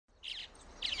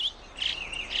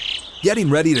Getting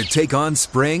ready to take on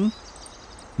spring?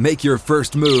 Make your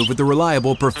first move with the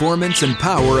reliable performance and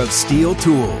power of Steel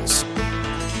tools.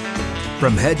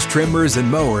 From hedge trimmers and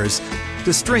mowers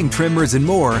to string trimmers and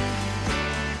more,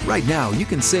 right now you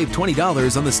can save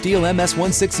 $20 on the Steel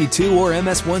MS-162 or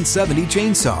MS-170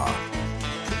 chainsaw.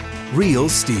 Real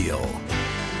Steel.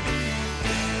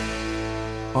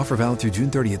 Offer valid through June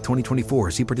 30th,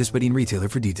 2024. See participating retailer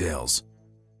for details.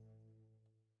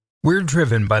 We're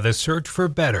driven by the search for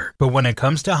better, but when it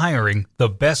comes to hiring, the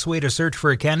best way to search for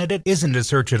a candidate isn't to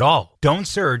search at all. Don't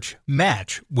search,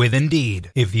 match with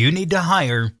Indeed. If you need to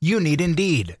hire, you need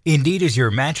Indeed. Indeed is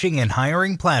your matching and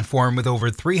hiring platform with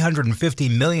over 350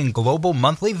 million global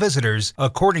monthly visitors,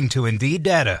 according to Indeed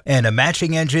data, and a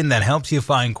matching engine that helps you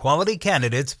find quality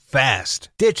candidates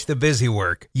fast. Ditch the busy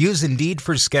work. Use Indeed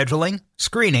for scheduling,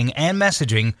 screening, and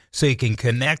messaging so you can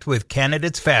connect with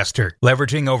candidates faster.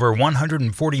 Leveraging over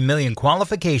 140 million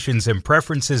qualifications and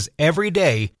preferences every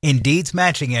day, Indeed's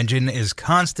matching engine is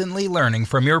constantly learning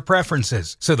from your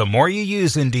preferences. So the more you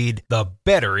use Indeed, the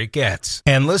better it gets.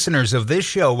 And listeners of this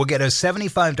show will get a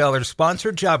 $75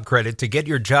 sponsored job credit to get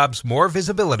your jobs more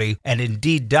visibility at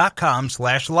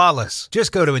Indeed.com/lawless.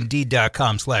 Just go to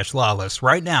Indeed.com/lawless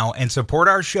right now and support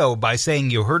our show by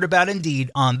saying you heard about Indeed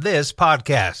on this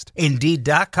podcast.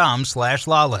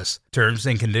 Indeed.com/lawless. Terms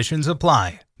and conditions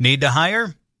apply. Need to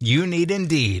hire? You need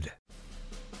Indeed.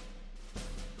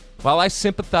 While I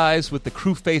sympathize with the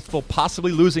crew faithful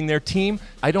possibly losing their team,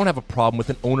 I don't have a problem with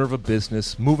an owner of a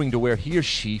business moving to where he or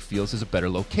she feels is a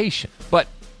better location. But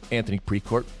Anthony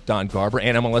Precourt, Don Garber,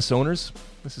 and MLS owners,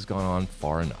 this has gone on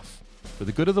far enough. For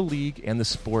the good of the league and the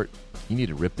sport, you need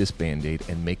to rip this Band-Aid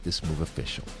and make this move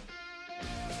official.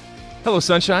 Hello,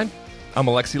 Sunshine. I'm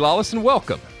Alexi Lawless, and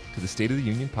welcome to the State of the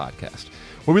Union podcast,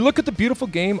 where we look at the beautiful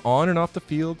game on and off the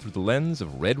field through the lens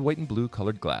of red, white, and blue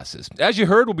colored glasses. As you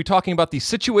heard, we'll be talking about the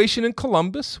situation in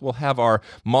Columbus. We'll have our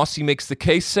Mossy Makes the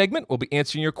Case segment. We'll be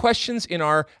answering your questions in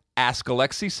our Ask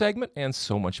Alexi segment, and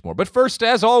so much more. But first,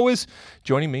 as always,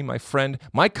 joining me, my friend,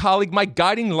 my colleague, my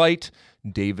guiding light,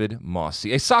 David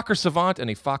Mossy, a soccer savant and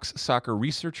a Fox soccer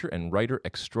researcher and writer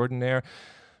extraordinaire.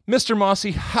 Mr.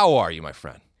 Mossy, how are you, my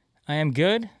friend? I am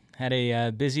good. Had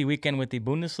a busy weekend with the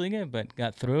Bundesliga, but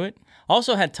got through it.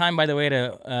 Also had time, by the way,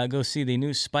 to go see the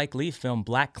new Spike Lee film,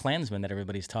 Black Klansman, that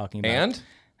everybody's talking about. And?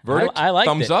 Verdict? I liked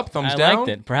thumbs it. Up, thumbs down? I liked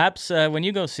it. Perhaps when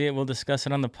you go see it, we'll discuss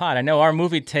it on the pod. I know our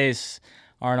movie tastes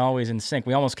aren't always in sync.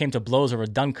 We almost came to blows over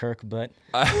Dunkirk, but...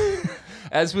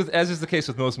 As is the case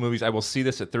with most movies, I will see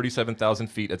this at 37,000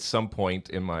 feet at some point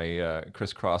in my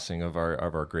crisscrossing of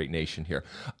our great nation here.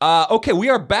 Okay, we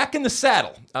are back in the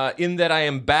saddle, in that I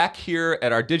am back here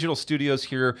at our digital studios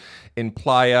here in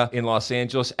Playa in Los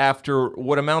Angeles after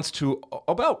what amounts to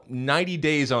about 90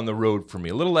 days on the road for me,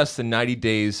 a little less than 90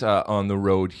 days on the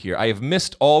road here. I have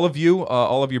missed all of you,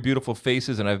 all of your beautiful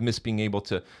faces, and I've missed being able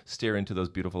to stare into those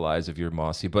beautiful eyes of your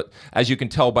Mossy. But as you can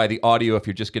tell by the audio, if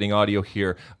you're just getting audio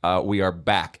here, we are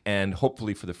back, and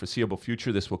hopefully for the foreseeable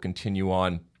future this will continue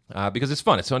on because it's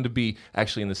fun. It's fun to be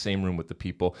actually in the same room with the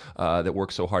people that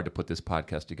work so hard to put this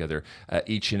podcast together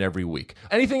each and every week.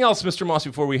 Anything else, Mr. Mossy,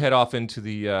 before we head off into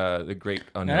the great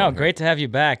unknown? No, great to have you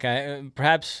back.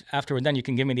 Perhaps after we're done, you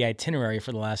can give me the itinerary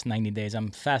for the last 90 days.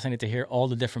 I'm fascinated to hear all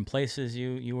the different places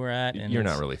you were at. And you're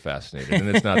not really fascinated, and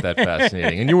it's not that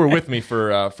fascinating. And you were with me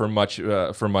for much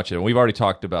of it. We've already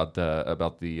talked about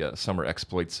the summer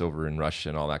exploits over in Russia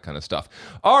and all that kind of stuff.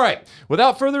 All right,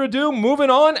 without further ado, moving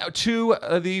on to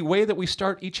the way that we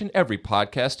start each and every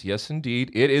podcast. Yes,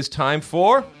 indeed, it is time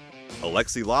for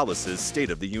Alexi Lawless's State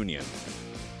of the Union.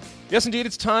 Yes, indeed,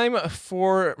 it's time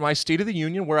for my State of the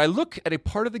Union, where I look at a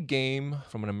part of the game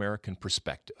from an American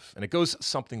perspective. And it goes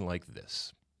something like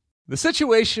this. The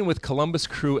situation with Columbus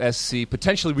Crew SC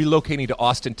potentially relocating to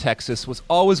Austin, Texas was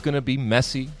always going to be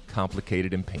messy,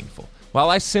 complicated, and painful. While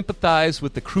I sympathize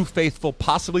with the crew faithful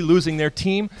possibly losing their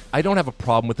team, I don't have a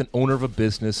problem with an owner of a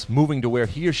business moving to where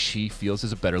he or she feels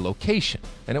is a better location.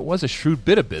 And it was a shrewd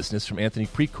bit of business from Anthony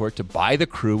Precourt to buy the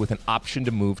crew with an option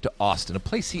to move to Austin, a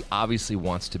place he obviously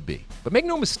wants to be. But make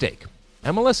no mistake,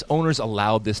 MLS owners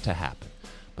allowed this to happen.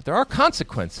 But there are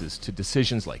consequences to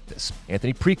decisions like this.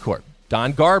 Anthony Precourt,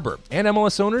 Don Garber, and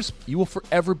MLS owners, you will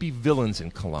forever be villains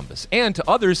in Columbus. And to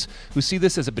others who see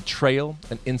this as a betrayal,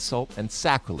 an insult, and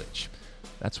sacrilege.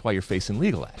 That's why you're facing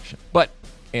legal action. But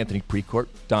Anthony Precourt,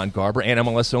 Don Garber, and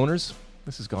MLS owners,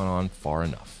 this has gone on far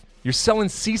enough. You're selling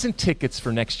season tickets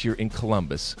for next year in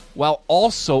Columbus while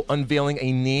also unveiling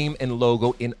a name and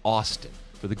logo in Austin.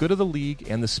 For the good of the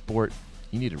league and the sport,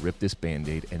 you need to rip this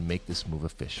Band-Aid and make this move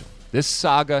official. This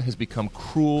saga has become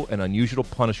cruel and unusual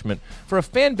punishment for a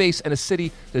fan base and a city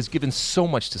that has given so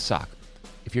much to soccer.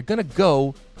 If you're going to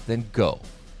go, then go.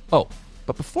 Oh,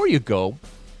 but before you go,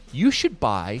 you should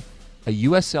buy a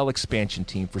USL expansion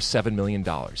team for $7 million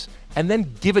and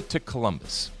then give it to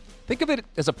Columbus. Think of it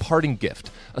as a parting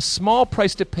gift, a small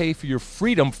price to pay for your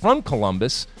freedom from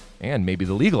Columbus and maybe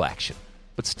the legal action.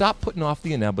 But stop putting off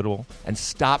the inevitable and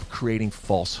stop creating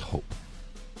false hope.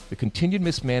 The continued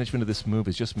mismanagement of this move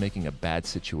is just making a bad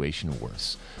situation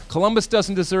worse. Columbus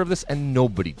doesn't deserve this, and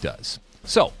nobody does.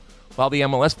 So, while the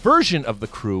MLS version of the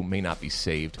Crew may not be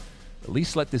saved, at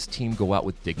least let this team go out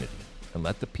with dignity and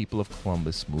let the people of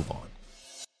Columbus move on.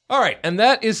 All right, and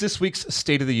that is this week's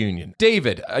State of the Union.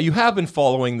 David, you have been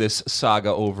following this saga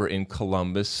over in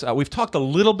Columbus. We've talked a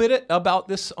little bit about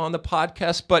this on the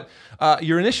podcast, but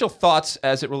your initial thoughts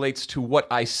as it relates to what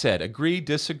I said, agree,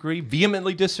 disagree,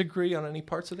 vehemently disagree on any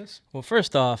parts of this? Well,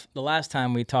 first off, the last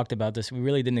time we talked about this, we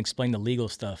really didn't explain the legal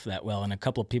stuff that well, and a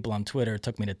couple of people on Twitter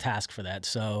took me to task for that.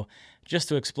 So just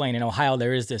to explain, in Ohio,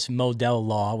 there is this Modell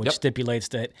law, which stipulates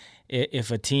that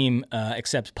if a team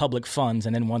accepts public funds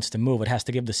and then wants to move, it has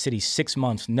to give the city 6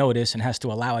 months' notice and has to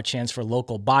allow a chance for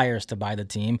local buyers to buy the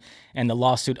team. And the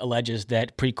lawsuit alleges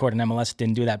that Precourt and MLS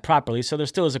didn't do that properly. So there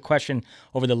still is a question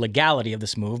over the legality of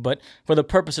this move. But for the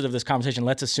purposes of this conversation,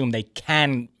 let's assume they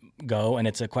can go, and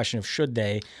it's a question of should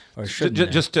they or shouldn't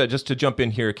they. Just to jump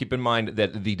in here, keep in mind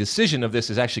that the decision of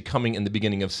this is actually coming in the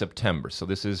beginning of September. So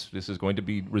this is going to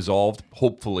be resolved,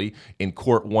 hopefully, in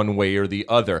court one way or the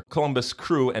other. Columbus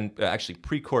Crew and actually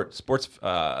Precourt Sports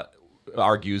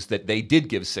argues that they did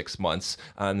give 6 months,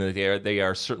 and they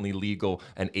are certainly legal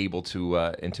and able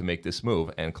to make this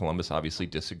move. And Columbus obviously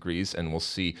disagrees, and we'll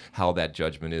see how that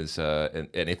judgment is, and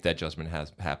if that judgment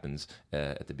happens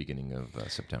at the beginning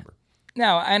of September.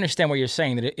 Now, I understand what you're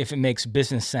saying, that if it makes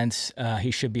business sense,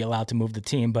 he should be allowed to move the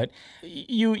team. But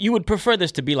you would prefer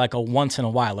this to be like a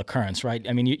once-in-a-while occurrence, right?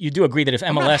 I mean, you do agree that if MLS...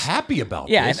 I'm not happy about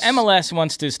this. Yeah, if MLS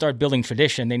wants to start building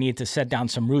tradition, they need to set down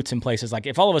some roots in places. Like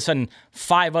if all of a sudden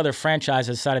 5 other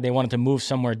franchises decided they wanted to move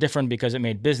somewhere different because it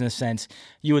made business sense,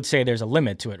 you would say there's a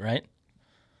limit to it, right?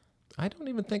 I don't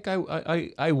even think I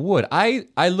would.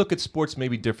 I look at sports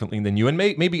maybe differently than you, and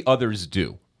maybe others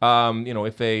do.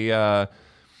 If a...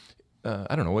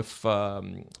 I don't know, if a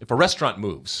restaurant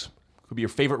moves, could be your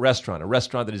favorite restaurant, a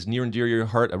restaurant that is near and dear to your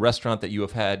heart, a restaurant that you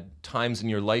have had times in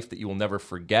your life that you will never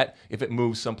forget, if it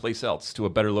moves someplace else to a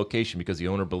better location because the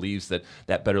owner believes that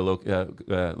better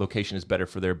location is better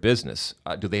for their business.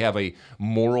 Do they have a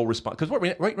moral responsibility?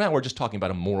 Because right now we're just talking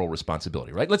about a moral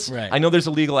responsibility, right? I know there's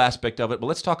a legal aspect of it, but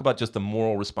let's talk about just the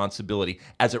moral responsibility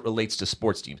as it relates to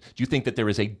sports teams. Do you think that there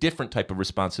is a different type of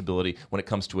responsibility when it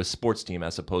comes to a sports team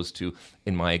as opposed to,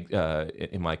 in my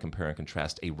compare and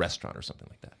contrast, a restaurant or something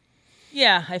like that?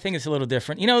 Yeah, I think it's a little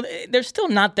different. There's still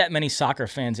not that many soccer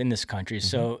fans in this country,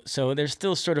 so there's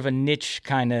still sort of a niche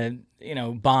kind of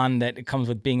bond that comes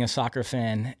with being a soccer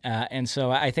fan, and so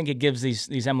I think it gives these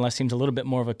MLS teams a little bit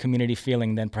more of a community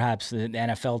feeling than perhaps the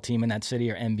NFL team in that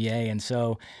city or NBA, and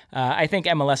so I think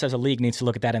MLS as a league needs to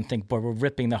look at that and think, boy, we're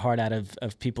ripping the heart out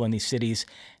of people in these cities,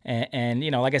 and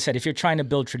like I said, if you're trying to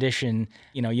build tradition,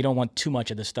 you don't want too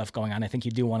much of this stuff going on. I think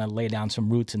you do want to lay down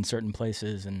some roots in certain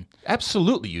places, and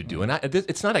absolutely you do, and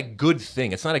it's not a good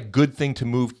thing. It's not a good thing to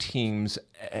move teams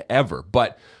ever,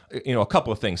 but a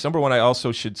couple of things. Number one, I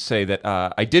also should say that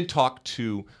I did talk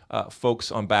to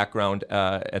folks on background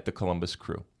at the Columbus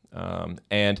Crew.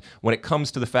 And when it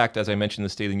comes to the fact, as I mentioned in the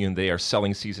State of the Union, they are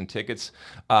selling season tickets,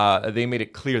 they made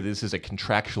it clear that this is a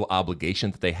contractual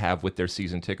obligation that they have with their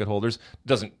season ticket holders.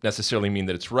 Doesn't necessarily mean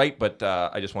that it's right, but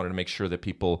I just wanted to make sure that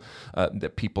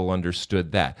people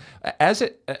understood that. As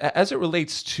it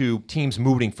relates to teams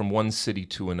moving from one city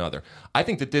to another, I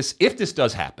think that if this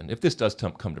does happen, if this does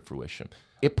come to fruition,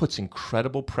 it puts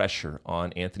incredible pressure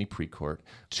on Anthony Precourt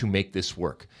to make this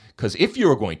work. Because if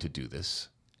you're going to do this,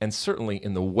 and certainly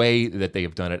in the way that they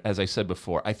have done it, as I said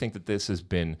before, I think that this has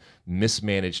been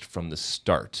mismanaged from the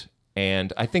start.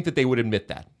 And I think that they would admit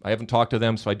that. I haven't talked to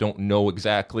them, so I don't know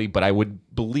exactly, but I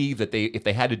would believe that if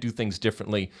they had to do things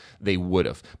differently, they would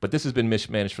have. But this has been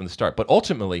mismanaged from the start. But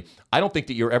ultimately, I don't think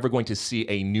that you're ever going to see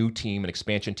a new team, an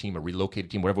expansion team, a relocated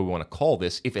team, whatever we want to call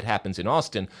this, if it happens in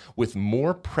Austin, with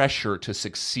more pressure to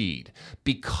succeed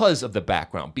because of the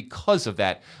background, because of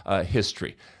that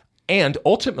history. And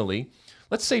ultimately,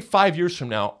 let's say 5 years from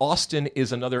now, Austin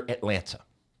is another Atlanta.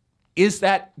 Is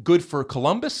that good for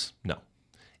Columbus? No.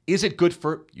 Is it good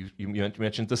for, you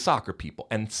mentioned the soccer people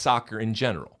and soccer in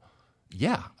general?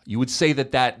 Yeah, you would say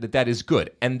that is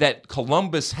good. And that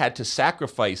Columbus had to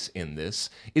sacrifice in this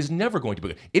is never going to be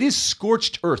good. It is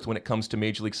scorched earth when it comes to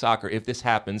Major League Soccer if this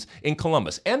happens in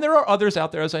Columbus. And there are others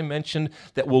out there, as I mentioned,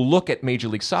 that will look at Major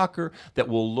League Soccer, that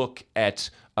will look at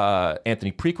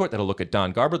Anthony Precourt, that'll look at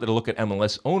Don Garber, that'll look at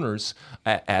MLS owners,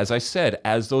 as I said,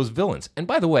 as those villains. And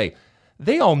by the way,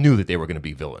 they all knew that they were going to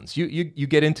be villains. You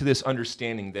get into this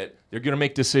understanding that they're going to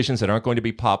make decisions that aren't going to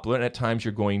be popular, and at times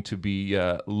you're going to be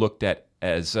looked at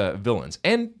as villains.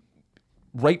 And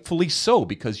rightfully so,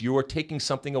 because you are taking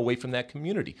something away from that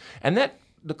community. And that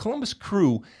the Columbus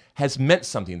Crew has meant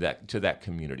something to that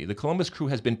community. The Columbus Crew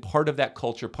has been part of that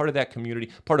culture, part of that community,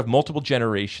 part of multiple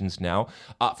generations now.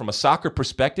 From a soccer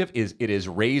perspective, it has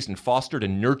raised and fostered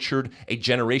and nurtured a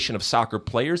generation of soccer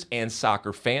players and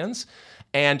soccer fans.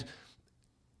 And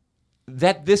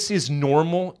that this is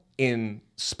normal in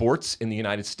sports in the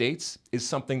United States is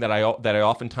something that I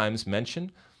oftentimes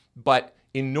mention, but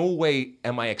in no way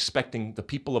am I expecting the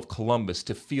people of Columbus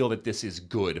to feel that this is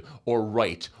good or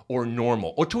right or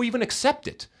normal or to even accept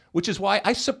it, which is why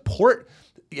I support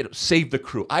Save the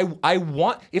Crew. I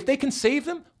want, if they can save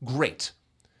them, great.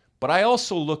 But I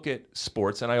also look at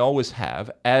sports, and I always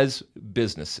have, as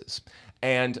businesses.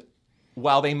 And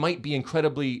while they might be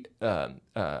incredibly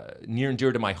near and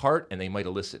dear to my heart, and they might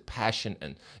elicit passion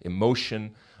and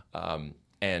emotion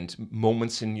and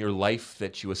moments in your life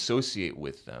that you associate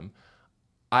with them,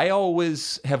 I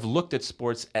always have looked at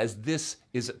sports as this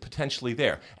is potentially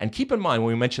there. And keep in mind,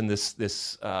 when we mentioned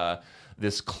this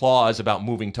clause about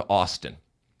moving to Austin,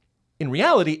 in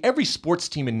reality, every sports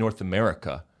team in North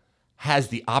America has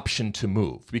the option to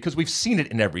move, because we've seen it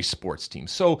in every sports team.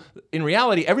 So in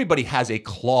reality, everybody has a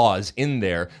clause in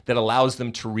there that allows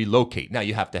them to relocate. Now,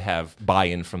 you have to have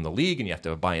buy-in from the league and you have to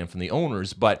have buy-in from the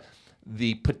owners, but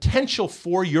the potential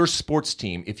for your sports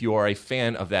team, if you are a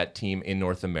fan of that team in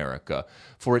North America,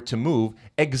 for it to move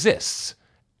exists.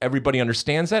 Everybody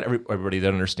understands that. Everybody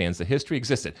that understands the history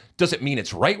exists. Does it mean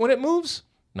it's right when it moves?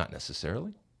 Not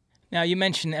necessarily. Now, you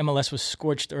mentioned MLS was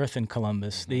scorched earth in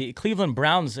Columbus. The Cleveland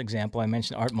Browns example, I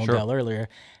mentioned Art Modell earlier,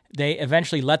 they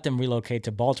eventually let them relocate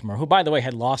to Baltimore, who, by the way,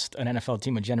 had lost an NFL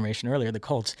team a generation earlier, the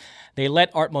Colts. They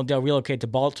let Art Modell relocate to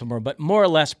Baltimore, but more or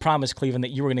less promised Cleveland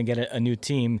that you were going to get a new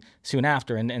team soon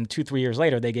after. And 2-3 years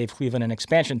later, they gave Cleveland an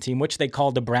expansion team, which they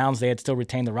called the Browns. They had still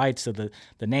retained the rights to the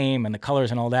name and the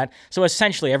colors and all that. So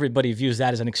essentially, everybody views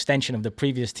that as an extension of the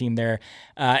previous team there.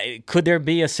 Could there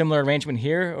be a similar arrangement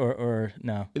here, or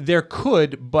no? There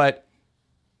could, but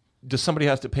does somebody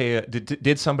have to pay?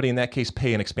 Did somebody in that case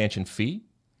pay an expansion fee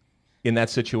in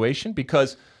that situation?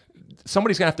 Because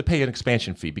somebody's going to have to pay an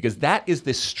expansion fee, because that is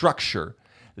the structure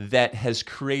that has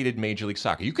created Major League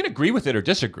Soccer. You can agree with it or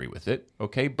disagree with it,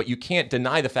 okay? But you can't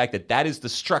deny the fact that that is the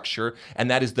structure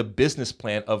and that is the business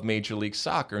plan of Major League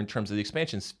Soccer in terms of the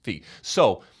expansion fee.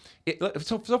 So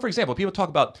for example, people talk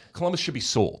about Columbus should be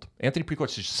sold. Anthony Precourt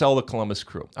should sell the Columbus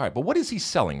Crew. All right, but what is he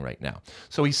selling right now?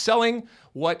 So he's selling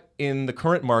what in the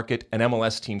current market an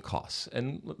MLS team costs.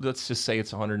 And let's just say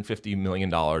it's $150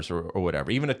 million or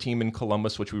whatever. Even a team in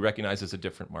Columbus, which we recognize as a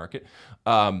different market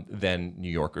than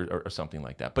New York or something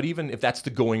like that. But even if that's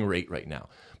the going rate right now.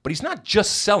 But he's not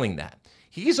just selling that.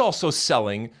 He's also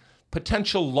selling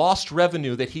potential lost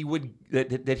revenue that he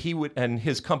would and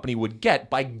his company would get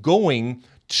by going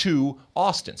to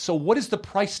Austin. So what is the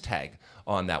price tag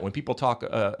on that when people talk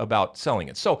about selling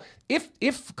it? So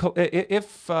if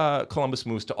Columbus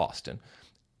moves to Austin,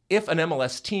 if an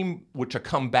MLS team were to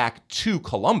come back to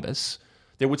Columbus,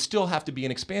 there would still have to be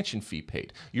an expansion fee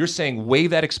paid. You're saying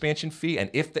waive that expansion fee, and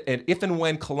if and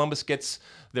when Columbus gets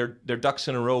their ducks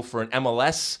in a row for an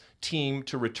MLS team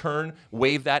to return,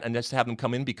 waive that and just have them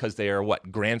come in because they are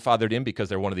grandfathered in because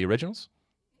they're one of the originals?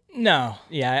 No,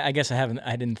 yeah, I guess I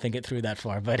didn't think it through that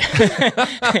far. But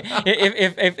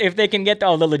if they can get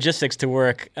all the logistics to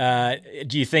work,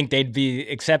 do you think they'd be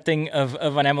accepting of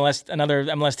another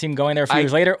MLS team going there a few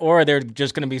years later, or they're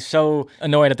just going to be so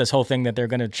annoyed at this whole thing that they're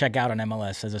going to check out on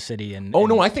MLS as a city?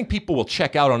 No, I think people will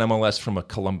check out on MLS from a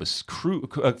Columbus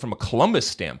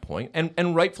standpoint,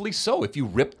 and rightfully so. If you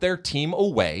rip their team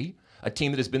away, a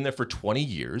team that has been there for 20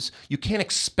 years, you can't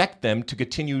expect them to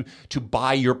continue to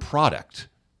buy your product.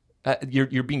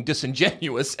 You're being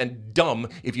disingenuous and dumb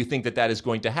if you think that is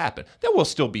going to happen. There will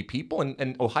still be people,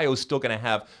 and Ohio's still going to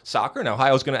have soccer, and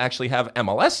Ohio's going to actually have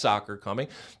MLS soccer coming.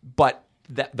 But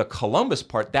the Columbus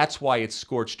part, that's why it's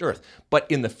scorched earth. But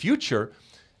in the future,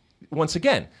 once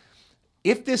again,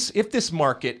 if this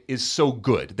market is so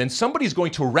good, then somebody's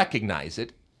going to recognize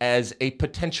it as a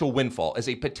potential windfall, as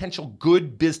a potential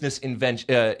good business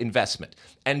investment,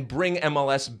 and bring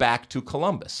MLS back to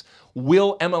Columbus.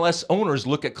 Will MLS owners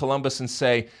look at Columbus and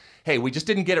say, hey, we just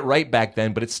didn't get it right back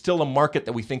then, but it's still a market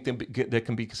that we think that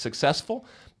can be successful.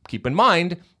 Keep in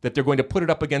mind that they're going to put it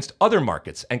up against other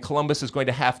markets, and Columbus is going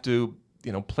to have to,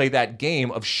 play that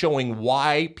game of showing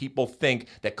why people think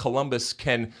that Columbus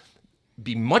can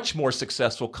be much more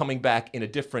successful coming back in a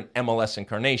different MLS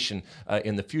incarnation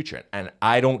in the future. And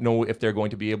I don't know if they're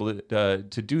going to be able to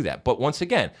do that. But once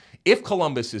again, if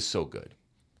Columbus is so good,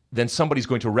 then somebody's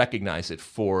going to recognize it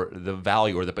for the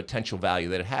value or the potential value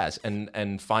that it has,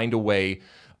 and find a way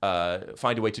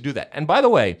to do that. And by the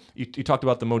way, you talked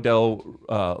about the Modell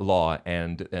law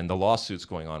and the lawsuits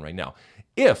going on right now.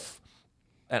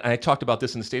 And I talked about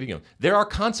this in the State of the Union, there are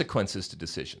consequences to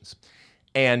decisions.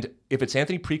 And if it's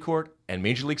Anthony Precourt and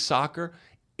Major League Soccer,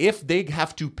 if they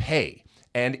have to pay,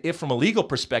 and if from a legal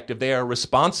perspective they are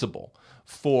responsible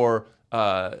for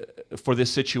this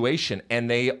situation and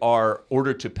they are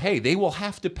ordered to pay, they will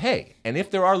have to pay. And if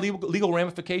there are legal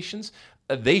ramifications,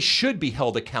 they should be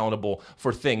held accountable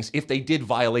for things if they did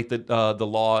violate the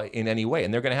law in any way,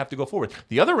 and they're going to have to go forward.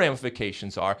 The other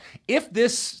ramifications are, if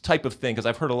this type of thing, because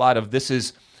I've heard a lot of this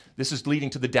is leading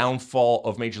to the downfall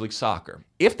of Major League Soccer.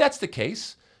 If that's the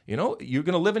case, you're going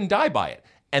to live and die by it.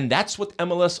 And that's what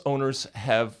MLS owners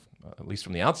have, at least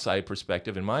from the outside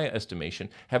perspective, in my estimation,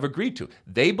 have agreed to.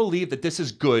 They believe that this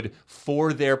is good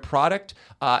for their product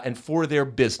and for their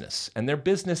business. And their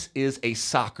business is a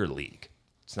soccer league.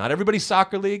 It's not everybody's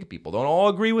soccer league. People don't all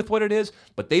agree with what it is,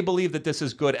 but they believe that this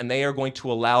is good, and they are going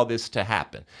to allow this to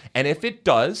happen. And if it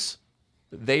does,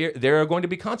 there are going to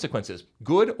be consequences,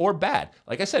 good or bad.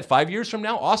 Like I said, 5 years from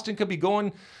now, Austin could be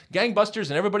going gangbusters,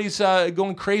 and everybody's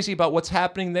going crazy about what's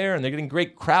happening there, and they're getting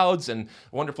great crowds and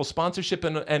wonderful sponsorship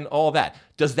and all that.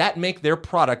 Does that make their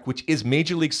product, which is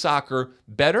Major League Soccer,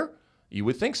 better? You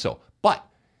would think so. But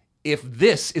if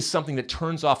this is something that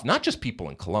turns off not just people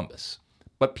in Columbus,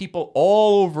 but people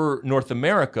all over North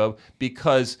America,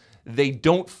 because they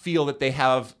don't feel that they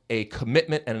have a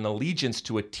commitment and an allegiance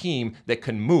to a team that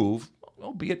can move,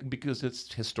 albeit because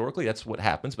it's historically that's what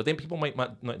happens, but then people might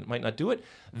not do it,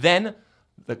 then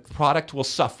the product will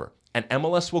suffer and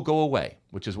MLS will go away,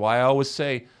 which is why I always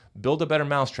say, build a better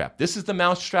mousetrap. This is the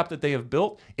mousetrap that they have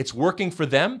built. It's working for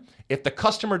them. If the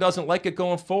customer doesn't like it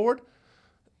going forward,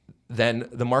 then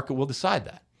the market will decide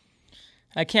that.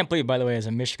 I can't believe, by the way, as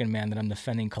a Michigan man, that I'm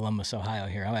defending Columbus, Ohio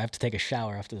here. I have to take a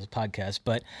shower after this podcast.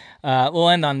 But we'll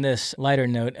end on this lighter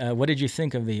note. What did you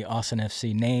think of the Austin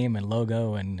FC name and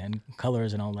logo and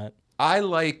colors and all that? I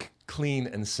like clean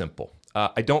and simple.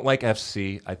 I don't like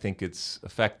FC. I think it's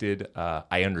affected.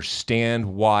 I understand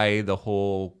why the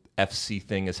whole FC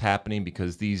thing is happening,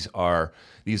 because these are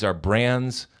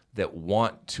brands that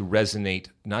want to resonate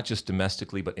not just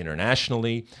domestically but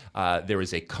internationally. There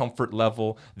is a comfort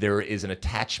level. There is an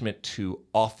attachment to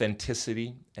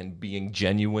authenticity and being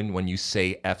genuine when you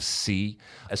say FC,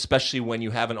 especially when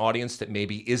you have an audience that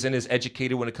maybe isn't as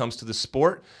educated when it comes to the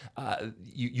sport.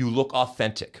 You look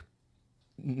authentic.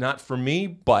 Not for me,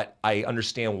 but I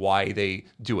understand why they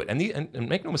do it. And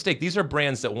make no mistake, these are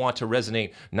brands that want to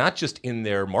resonate not just in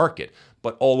their market,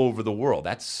 but all over the world.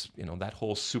 That's, that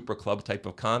whole super club type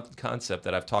of concept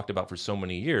that I've talked about for so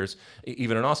many years,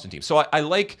 even an Austin team. So I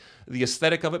like the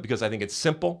aesthetic of it because I think it's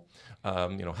simple.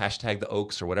 Hashtag the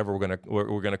Oaks or whatever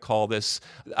we're gonna call this.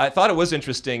 I thought it was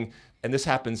interesting, and this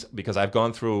happens because I've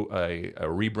gone through a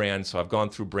rebrand, so I've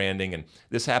gone through branding, and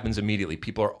this happens immediately.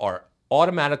 People are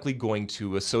automatically going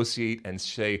to associate and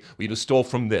say, well, you stole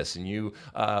from this, and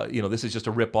this is just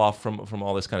a rip-off from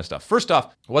all this kind of stuff. First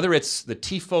off, whether it's the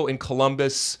Tifo in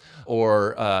Columbus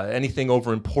or anything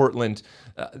over in Portland,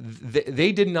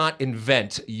 they did not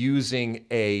invent using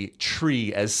a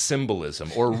tree as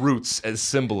symbolism or roots as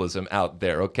symbolism out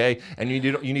there, okay? And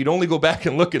you need only go back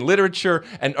and look in literature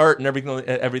and art and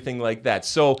everything like that.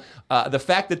 So the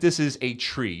fact that this is a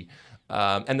tree,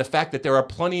 and the fact that there are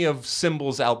plenty of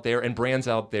symbols out there and brands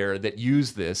out there that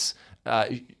use this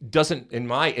doesn't, in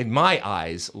my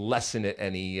eyes, lessen it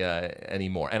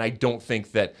anymore. And I don't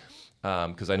think that,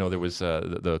 because I know there was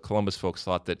the Columbus folks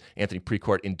thought that Anthony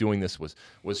Precourt in doing this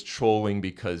was trolling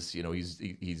because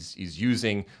he's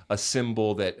using a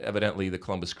symbol that evidently the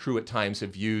Columbus Crew at times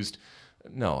have used.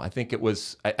 No, I think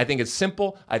it's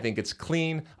simple. I think it's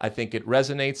clean. I think it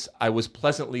resonates. I was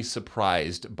pleasantly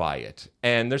surprised by it.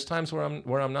 And there's times where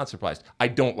I'm not surprised. I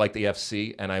don't like the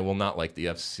FC, and I will not like the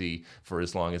FC for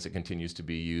as long as it continues to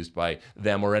be used by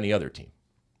them or any other team.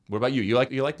 What about you? You like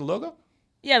the logo?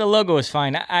 Yeah, the logo is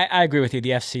fine. I agree with you.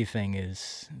 The FC thing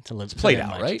it's played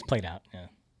out, right? It's played out, yeah.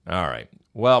 All right.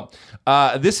 Well,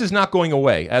 this is not going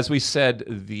away. As we said,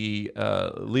 the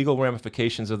legal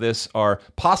ramifications of this are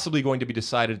possibly going to be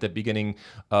decided at the beginning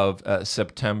of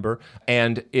September.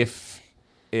 And if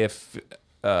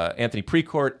Anthony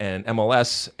Precourt and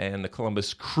MLS and the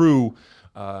Columbus Crew,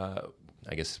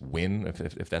 I guess, win,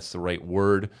 if that's the right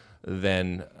word,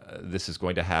 then this is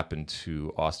going to happen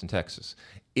to Austin, Texas.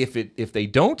 If they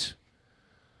don't,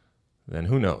 then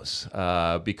who knows?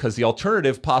 Because the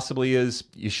alternative possibly is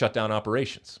you shut down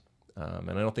operations.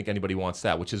 And I don't think anybody wants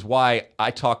that, which is why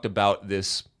I talked about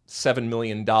this $7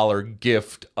 million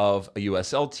gift of a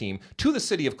USL team to the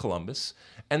city of Columbus.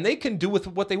 And they can do with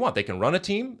what they want. They can run a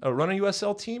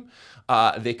USL team.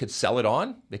 They could sell it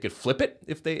on. They could flip it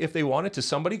if they wanted to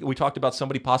somebody. We talked about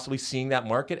somebody possibly seeing that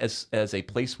market as a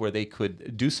place where they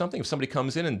could do something. If somebody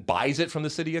comes in and buys it from the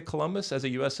city of Columbus as a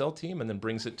USL team and then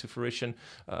brings it to fruition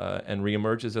and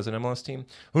reemerges as an MLS team,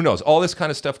 who knows? All this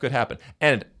kind of stuff could happen.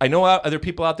 And I know other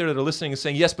people out there that are listening and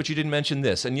saying, yes, but you didn't mention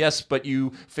this. And yes, but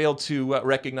you failed to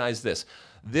recognize this.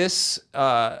 This,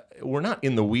 we're not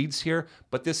in the weeds here,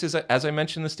 but this is, as I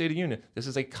mentioned in the State of the Union, this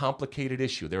is a complicated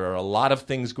issue. There are a lot of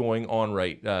things going on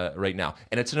right now,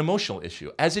 and it's an emotional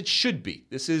issue, as it should be.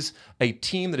 This is a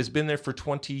team that has been there for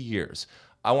 20 years.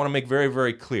 I want to make very,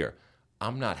 very clear,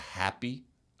 I'm not happy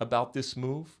about this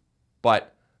move,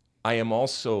 but I am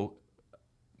also,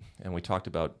 and we talked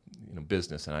about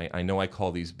business, and I know I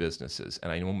call these businesses,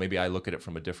 and I know maybe I look at it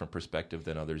from a different perspective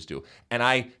than others do. And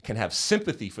I can have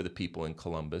sympathy for the people in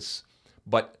Columbus,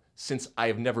 but since I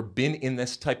have never been in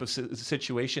this type of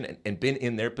situation and been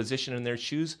in their position, in their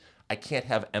shoes, I can't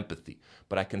have empathy,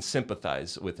 but I can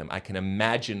sympathize with them. I can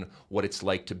imagine what it's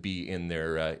like to be in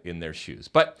their shoes.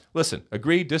 But listen,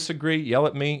 agree, disagree, yell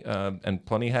at me, and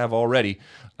plenty have already.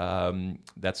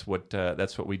 That's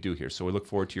what we do here. So we look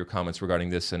forward to your comments regarding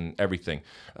this and everything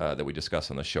that we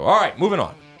discuss on the show. All right, moving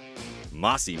on.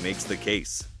 Mossy makes the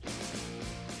case.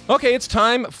 Okay, it's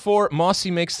time for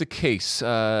Mossy Makes the Case.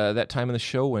 That time in the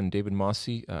show when David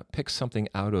Mossy picks something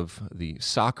out of the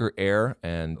soccer air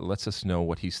and lets us know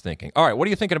what he's thinking. All right, what are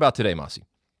you thinking about today, Mossy?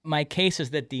 My case is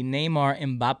that the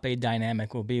Neymar-Mbappe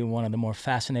dynamic will be one of the more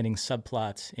fascinating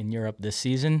subplots in Europe this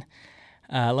season.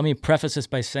 Let me preface this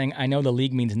by saying I know the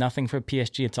league means nothing for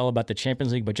PSG. It's all about the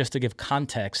Champions League, but just to give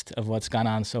context of what's gone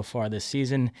on so far this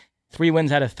season, 3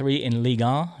 wins out of 3 in Ligue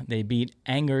 1. They beat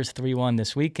Angers 3-1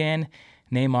 this weekend.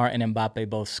 Neymar and Mbappe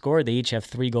both scored. They each have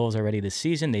 3 goals already this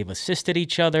season. They've assisted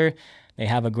each other. They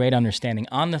have a great understanding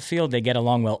on the field. They get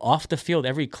along well off the field.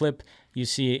 Every clip you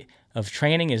see of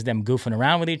training is them goofing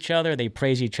around with each other. They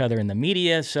praise each other in the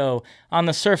media. So on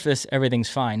the surface, everything's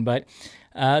fine. But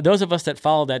those of us that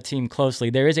follow that team closely,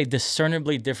 there is a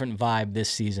discernibly different vibe this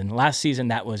season. Last season,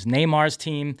 that was Neymar's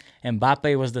team.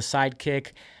 Mbappe was the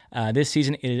sidekick. This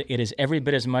season, it is every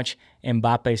bit as much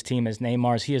Mbappe's team as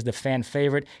Neymar's. He is the fan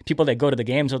favorite. People that go to the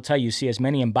games will tell you see as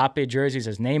many Mbappe jerseys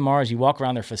as Neymar's. You walk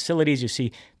around their facilities, you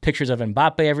see pictures of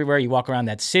Mbappe everywhere. You walk around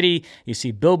that city, you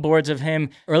see billboards of him.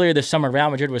 Earlier this summer, Real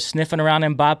Madrid was sniffing around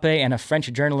Mbappe, and a French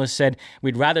journalist said,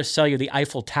 "We'd rather sell you the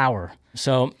Eiffel Tower."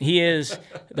 So he is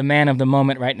the man of the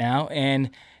moment right now, and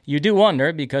you do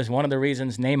wonder, because one of the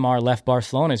reasons Neymar left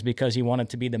Barcelona is because he wanted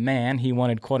to be the man. He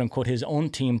wanted, quote-unquote, his own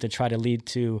team to try to lead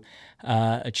to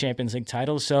a Champions League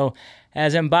title. So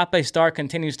as Mbappe's star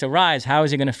continues to rise, how is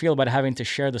he going to feel about having to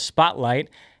share the spotlight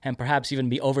and perhaps even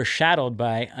be overshadowed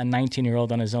by a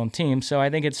 19-year-old on his own team? So I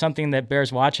think it's something that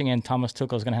bears watching, and Thomas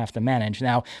Tuchel is going to have to manage.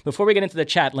 Now, before we get into the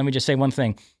chat, let me just say one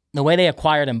thing. The way they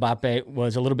acquired Mbappe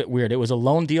was a little bit weird. It was a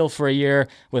loan deal for a year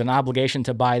with an obligation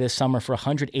to buy this summer for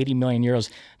 180 million euros.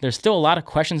 There's still a lot of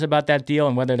questions about that deal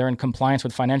and whether they're in compliance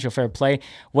with financial fair play.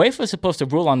 UEFA is supposed to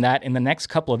rule on that in the next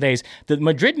couple of days. The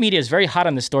Madrid media is very hot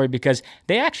on this story because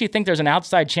they actually think there's an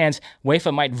outside chance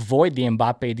UEFA might void the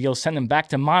Mbappe deal, send him back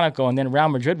to Monaco, and then Real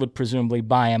Madrid would presumably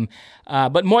buy him.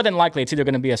 But more than likely, it's either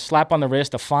going to be a slap on the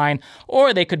wrist, a fine,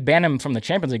 or they could ban him from the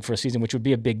Champions League for a season, which would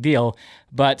be a big deal.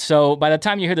 But so by the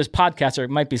time you hear this podcast, there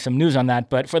might be some news on that.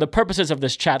 But for the purposes of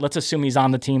this chat, let's assume he's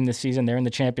on the team this season. They're in the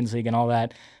Champions League and all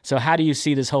that. So how do you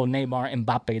see this whole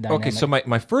Neymar-Mbappe dynamic? Okay, so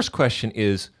my first question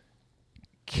is,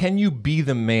 can you be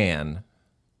the man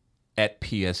at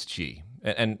PSG?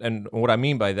 And what I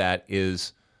mean by that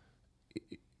is,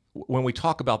 when we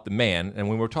talk about the man, and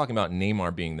when we're talking about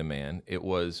Neymar being the man, it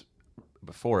was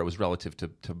relative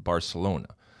to Barcelona.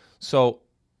 So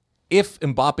if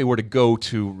Mbappe were to go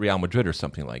to Real Madrid or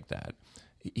something like that,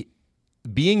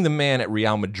 being the man at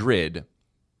Real Madrid,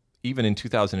 even in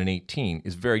 2018,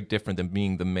 is very different than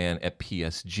being the man at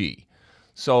PSG.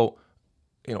 So,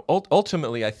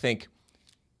 ultimately, I think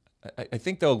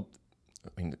they'll.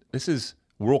 I mean, this is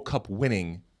World Cup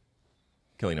winning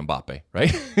Kylian Mbappe,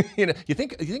 right? You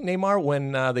think Neymar,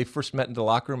 when they first met in the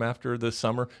locker room after the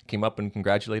summer, came up and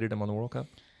congratulated him on the World Cup?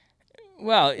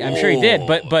 Well, I'm sure he did,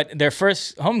 but their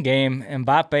first home game,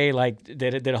 Mbappe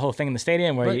did a whole thing in the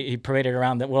stadium where he paraded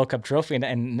around the World Cup trophy,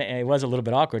 and it was a little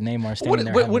bit awkward. Neymar standing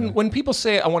there. When people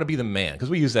say, I want to be the man, because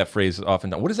we use that phrase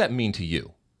often, what does that mean to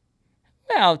you?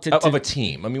 Well, of a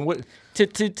team. I mean, what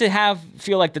to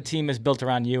feel like the team is built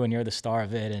around you and you're the star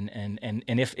of it, and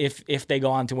if they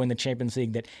go on to win the Champions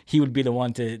League, that he would be the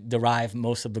one to derive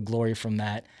most of the glory from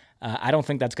that. I don't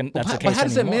think that's the case anymore. But how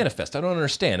does that manifest? I don't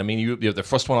understand. I mean, you're the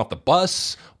first one off the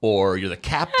bus, or you're the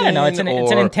captain. Yeah, no, it's an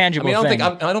intangible thing.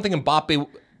 I don't think Mbappe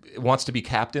wants to be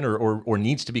captain or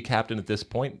needs to be captain at this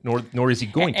point, nor is he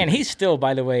going to. And he's still,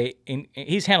 by the way,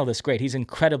 he's handled this great. He's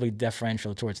incredibly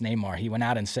deferential towards Neymar. He went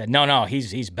out and said, no,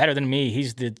 he's better than me.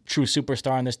 He's the true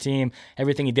superstar on this team.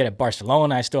 Everything he did at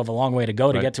Barcelona, I still have a long way to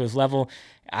go to get to his level.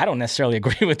 I don't necessarily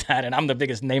agree with that, and I'm the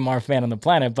biggest Neymar fan on the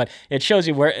planet, but it shows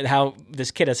you how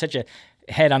this kid has such a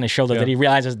head on his shoulder that he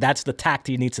realizes that's the tact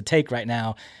he needs to take right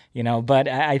now. But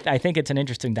I think it's an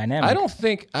interesting dynamic. I don't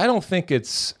think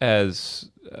it's as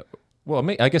well.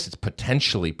 I guess it's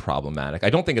potentially problematic. I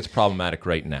don't think it's problematic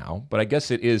right now, but I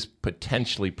guess it is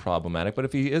potentially problematic. But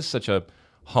if he is such a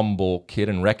humble kid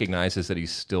and recognizes that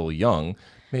he's still young,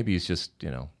 maybe he's just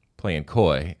playing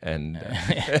coy and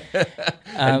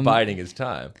and biding his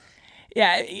time.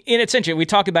 Yeah, and it's interesting. We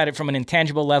talk about it from an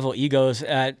intangible level, egos.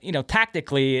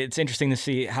 Tactically, it's interesting to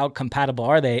see how compatible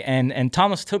are they. And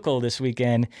Thomas Tuchel this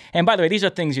weekend, and by the way, these are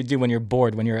things you do when you're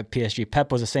bored when you're at PSG.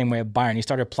 Pep was the same way at Bayern. He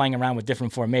started playing around with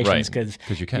different formations because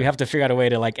you have to figure out a way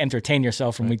to entertain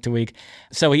yourself from week to week.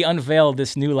 So he unveiled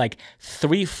this new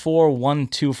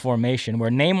 3-4-1-2 formation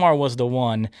where Neymar was the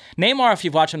one. Neymar, if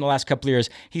you've watched him the last couple of years,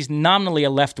 he's nominally a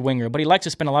left winger, but he likes to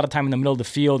spend a lot of time in the middle of the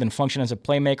field and function as a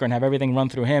playmaker and have everything run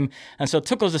through him. And so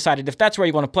Tuchel's decided, if that's where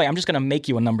you want to play, I'm just going to make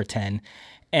you a number 10.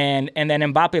 And then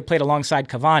Mbappe played alongside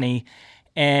Cavani.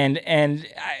 And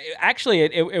actually,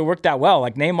 it worked out well.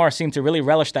 Neymar seemed to really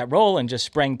relish that role and just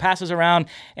spraying passes around.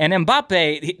 And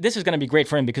Mbappe, this is going to be great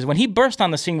for him because when he burst on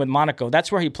the scene with Monaco,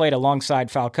 that's where he played alongside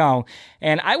Falcao.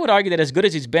 And I would argue that as good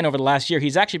as he's been over the last year,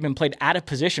 he's actually been played out of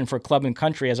position for club and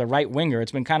country as a right winger.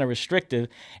 It's been kind of restrictive.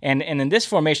 And in this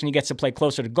formation, he gets to play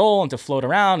closer to goal and to float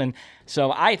around. And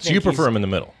so I think you prefer him in the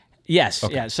middle? Yes,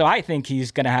 okay. Yeah. So I think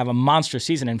he's going to have a monstrous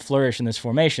season and flourish in this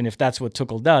formation if that's what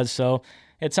Tuchel does. So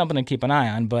it's something to keep an eye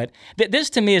on. But this,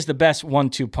 to me, is the best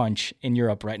 1-2 punch in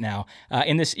Europe right now.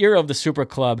 In this era of the Super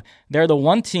Club, they're the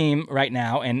one team right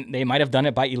now, and they might have done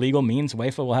it by illegal means.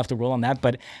 UEFA will have to rule on that.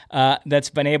 But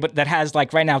that has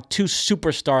right now 2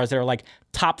 superstars that are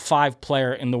top 5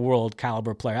 player in the world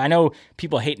caliber player. I know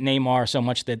people hate Neymar so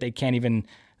much that they can't even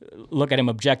look at him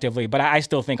objectively, but I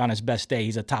still think on his best day,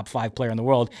 he's a top 5 player in the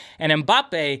world. And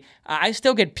Mbappe, I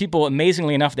still get people,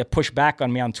 amazingly enough, that push back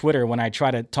on me on Twitter when I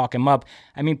try to talk him up.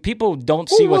 I mean, people don't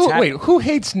see what's happening. Wait, who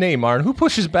hates Neymar and who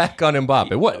pushes back on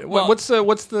Mbappe? What's the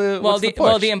push?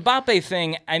 Well, the Mbappe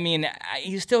thing, I mean,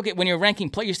 you still get, when you're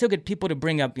ranking players, you still get people to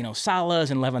bring up,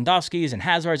 Salahs and Lewandowskis and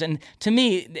Hazards. And to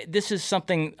me, this is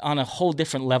something on a whole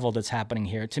different level that's happening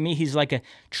here. To me, he's like a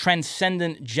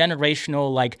transcendent,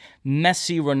 generational,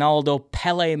 Messi, Ronaldo,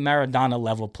 Pele, Maradona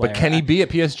level player. But can he be at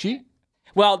PSG?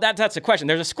 Well, that's the question.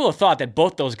 There's a school of thought that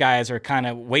both those guys are kind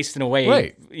of wasting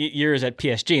away years at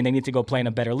PSG, and they need to go play in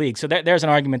a better league. So there's an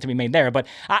argument to be made there. But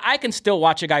I can still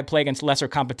watch a guy play against lesser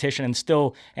competition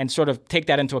and sort of take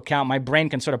that into account. My brain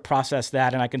can sort of process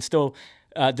that, and I can still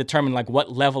determine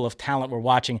what level of talent we're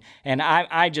watching. And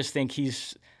I just think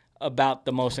he's about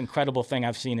the most incredible thing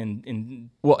I've seen in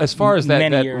well, as far as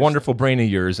that years. Wonderful brain of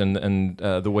yours and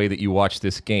the way that you watch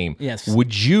this game, yes.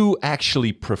 Would you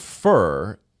actually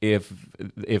prefer if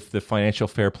the financial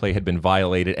fair play had been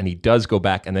violated and he does go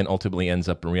back and then ultimately ends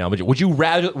up in Real Madrid? Would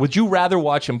you rather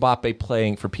watch Mbappe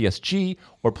playing for PSG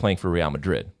or playing for Real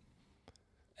Madrid?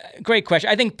 Great question.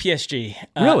 I think PSG.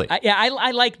 Really?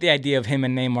 I like the idea of him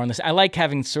and Neymar on this. I like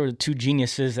having sort of 2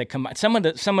 geniuses that come. Some of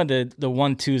the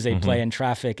 1-2s they play in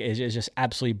traffic is just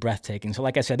absolutely breathtaking. So,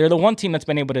 like I said, they're the one team that's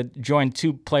been able to join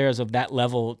 2 players of that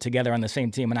level together on the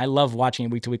same team, and I love watching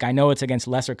it week to week. I know it's against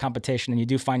lesser competition, and you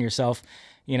do find yourself,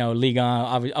 Liga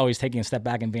always taking a step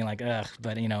back and being like, ugh,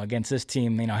 but, against this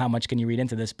team, how much can you read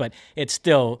into this? But it's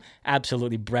still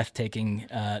absolutely breathtaking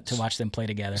to watch them play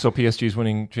together. So PSG is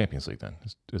winning Champions League then,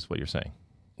 is what you're saying?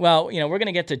 Well, we're going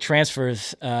to get to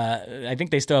transfers. I think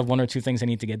they still have 1 or 2 things they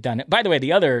need to get done. By the way,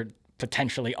 the other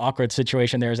potentially awkward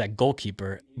situation there is that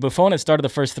goalkeeper. Buffon had started the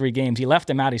first 3 games. He left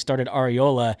him out. He started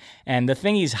Areola. And the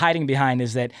thing he's hiding behind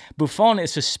is that Buffon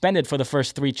is suspended for the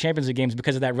first 3 Champions League games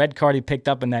because of that red card he picked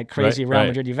up in that crazy Real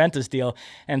Madrid-Juventus deal.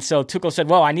 And so Tuchel said,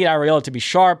 well, I need Areola to be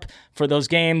sharp for those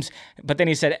games. But then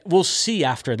he said, we'll see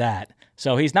after that.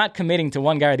 So he's not committing to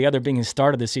one guy or the other being his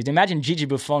starter this season. Imagine Gigi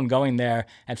Buffon going there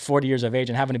at 40 years of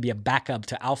age and having to be a backup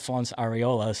to Alphonse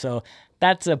Areola. So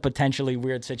that's a potentially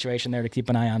weird situation there to keep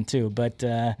an eye on too. But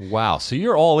wow, so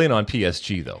you're all in on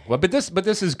PSG though. But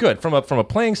this is good from a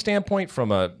playing standpoint,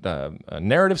 from a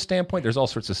narrative standpoint. There's all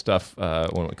sorts of stuff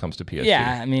when it comes to PSG.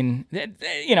 Yeah, I mean,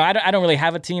 I don't really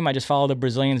have a team. I just follow the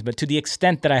Brazilians. But to the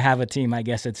extent that I have a team, I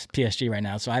guess it's PSG right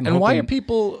now. So I'm. And why are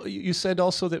people? You said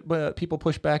also that people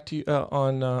push back to you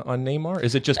on Neymar.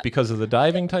 Is it just because of the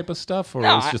diving type of stuff, or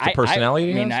is it just the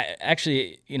personality?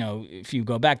 Actually, if you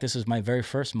go back, this is my very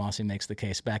first Mossy Makes the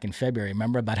Case back in February.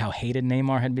 Remember about how hated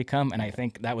Neymar had become? And I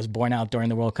think that was borne out during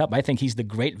the World Cup. I think he's the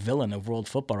great villain of world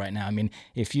football right now. I mean,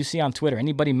 if you see on Twitter,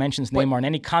 anybody mentions Neymar in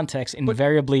any context,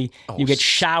 invariably you get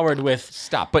showered with...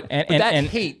 Stop. But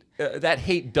that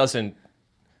hate doesn't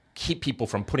keep people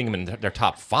from putting him in their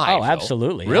top 5. Oh,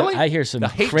 absolutely. Really? I hear some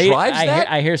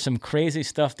I hear some crazy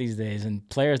stuff these days, and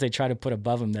players they try to put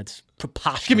above him that's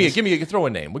preposterous. Give me throw a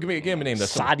name. Give me a name.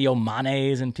 That's Sadio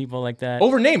Mane's and people like that.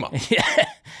 Over Neymar. Yeah.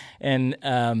 And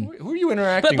who are you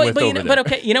interacting with over there? But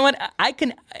okay, you know what? I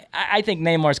think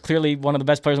Neymar's clearly one of the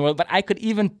best players in the world, but I could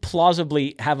even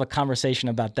plausibly have a conversation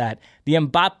about that. The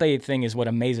Mbappe thing is what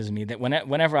amazes me, that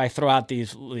whenever I throw out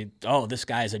these, this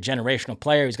guy is a generational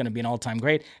player, he's going to be an all-time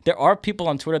great, there are people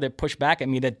on Twitter that push back at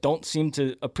me that don't seem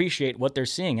to appreciate what they're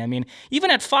seeing. I mean, even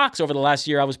at Fox over the last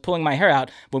year, I was pulling my hair out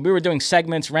when we were doing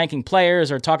segments ranking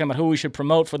players or talking about who we should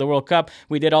promote for the World Cup.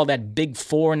 We did all that Big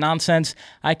Four nonsense.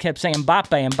 I kept saying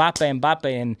Mbappe,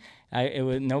 and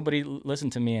nobody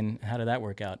listened to me. And how did that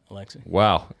work out, Alexi?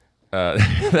 Wow.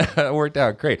 That worked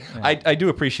out great. Yeah. I do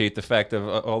appreciate the fact of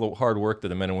all the hard work that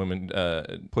the men and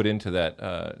women put into that,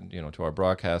 to our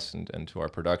broadcast and to our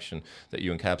production, that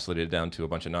you encapsulated down to a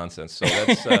bunch of nonsense. So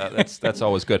that's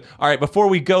always good. All right, before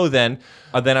we go, then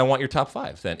I want your top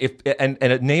 5. Then and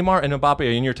Neymar and Mbappe are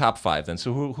in your top 5. Then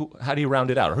so how do you round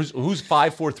it out? Or who's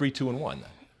 5, 4, 3, 2, and 1? Then?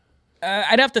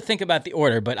 I'd have to think about the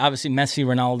order, but obviously Messi,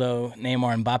 Ronaldo,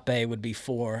 Neymar, and Mbappe would be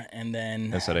 4, and then...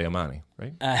 And Sadio Mane,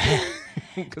 right?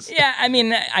 Yeah, I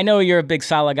mean, I know you're a big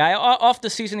Salah guy. Off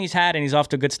the season he's had, and he's off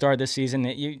to a good start this season,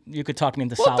 you could talk me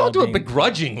into Salah. Well, don't do it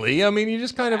begrudgingly. I mean, you're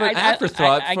just kind of an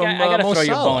afterthought from Mo Salah. I got to throw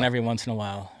you a bone every once in a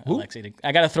while, Alexi.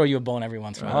 I got to throw you a bone every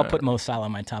once in a while. I'll put Mo Salah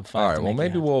in my top 5. All right, well,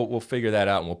 maybe we'll figure that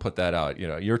out, and we'll put that out.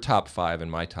 Your top 5 and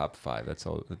my top 5. That's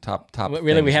all. The top.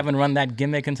 Really, things. We haven't run that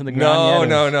gimmick into the ground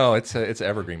yet? No. It's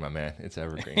evergreen, my man. It's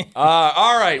evergreen.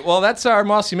 All right. Well, that's our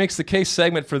Mossy Makes the Case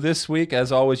segment for this week.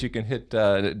 As always, you can hit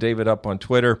David up on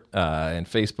Twitter and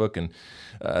Facebook and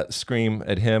scream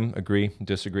at him, agree,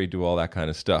 disagree, do all that kind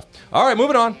of stuff. All right,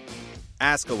 moving on.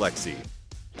 Ask Alexi.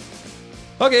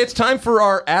 Okay, it's time for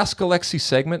our Ask Alexi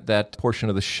segment, that portion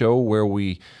of the show where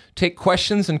we take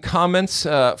questions and comments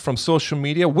from social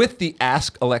media with the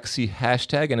Ask Alexi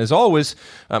hashtag. And as always,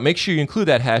 make sure you include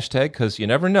that hashtag, because you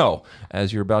never know,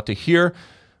 as you're about to hear.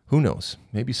 Who knows?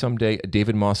 Maybe someday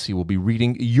David Mossy will be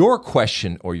reading your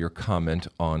question or your comment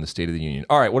on the State of the Union.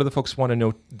 All right, what do the folks want to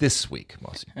know this week,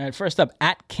 Mossy? All right, first up,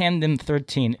 at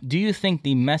Camden13, do you think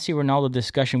the Messi-Ronaldo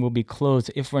discussion will be closed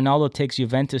if Ronaldo takes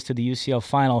Juventus to the UCL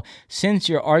final, since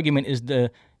your argument is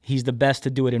he's the best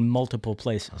to do it in multiple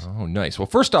places? Oh, nice. Well,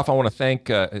 first off, I want to thank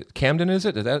Camden, is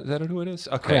it? Is that who it is?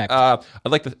 Okay. Correct.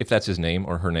 I'd like to, if that's his name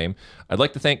or her name, I'd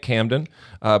like to thank Camden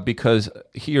because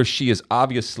he or she is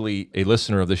obviously a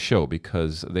listener of the show,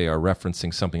 because they are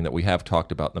referencing something that we have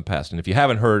talked about in the past. And if you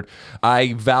haven't heard,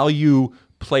 I value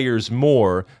players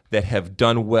more that have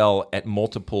done well at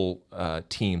multiple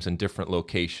teams in different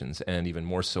locations, and even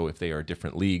more so if they are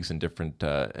different leagues in different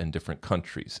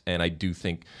countries. And I do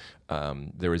think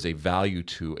there is a value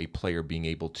to a player being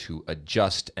able to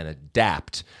adjust and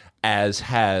adapt, as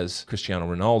has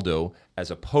Cristiano Ronaldo, as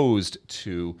opposed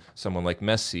to someone like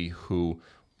Messi, who,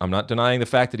 I'm not denying the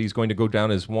fact that he's going to go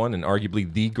down as one and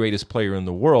arguably the greatest player in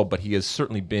the world, but he has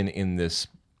certainly been in this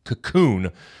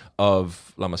cocoon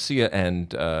of La Masia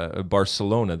and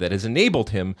Barcelona that has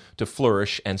enabled him to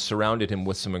flourish and surrounded him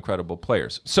with some incredible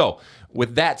players. So,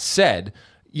 with that said,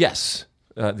 yes,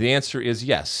 the answer is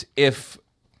yes. If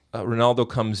Ronaldo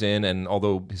comes in, and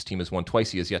although his team has won twice,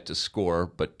 he has yet to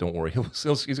score, but don't worry, he's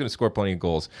going to score plenty of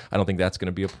goals. I don't think that's going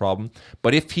to be a problem.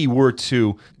 But if he were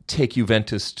to take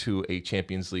Juventus to a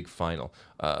Champions League final,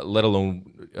 let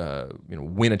alone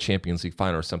win a Champions League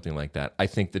final or something like that, I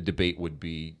think the debate would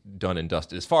be done and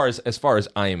dusted. As far as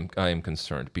I am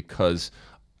concerned, because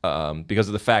of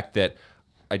the fact that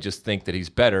I just think that he's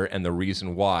better, and the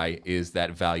reason why is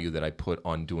that value that I put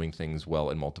on doing things well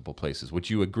in multiple places. Would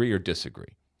you agree or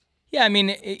disagree? Yeah, I mean,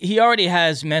 he already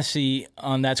has Messi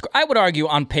on that score. I would argue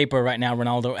on paper right now,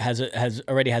 Ronaldo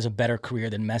already has a better career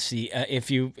than Messi. If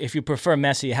you prefer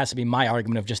Messi, it has to be my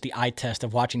argument of just the eye test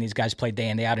of watching these guys play day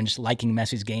in, day out and just liking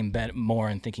Messi's game more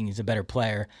and thinking he's a better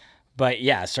player. But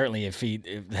yeah, certainly if he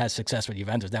has success with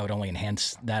Juventus, that would only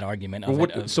enhance that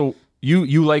argument. So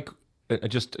you like,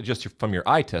 just from your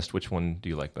eye test, which one do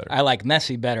you like better? I like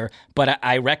Messi better, but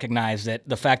I recognize that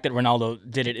the fact that Ronaldo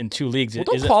did it in 2 leagues... Well,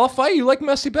 don't qualify. You like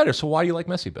Messi better, so why do you like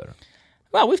Messi better?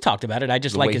 Well, we've talked about it. I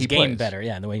just like his game plays.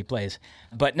 better, the way he plays.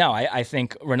 But no, I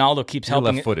think Ronaldo keeps helping...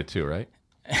 You're left-footed too, right?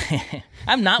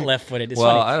 I'm not left-footed. It's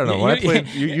well, funny. I don't know. When I played,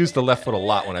 you used the left foot a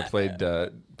lot when I played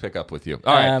pickup with you.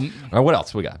 All right. All right. What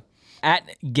else we got? At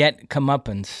Get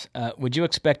Comeuppance, would you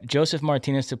expect Joseph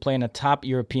Martinez to play in a top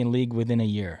European league within a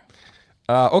year?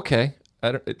 Okay.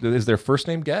 Is their first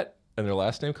name Get and their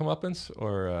last name Comeuppance?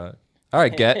 Or all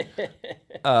right, Get.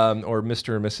 Or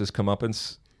Mr. and Mrs.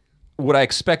 Comeuppance. Would I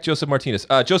expect Joseph Martinez?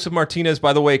 Joseph Martinez,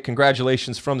 by the way,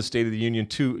 congratulations from the State of the Union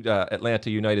to Atlanta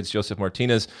United's Joseph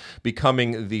Martinez,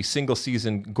 becoming the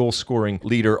single-season goal-scoring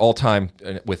leader all-time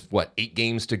with, 8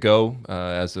 games to go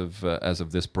as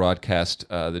of this broadcast.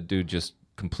 The dude just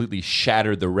completely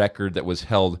shattered the record that was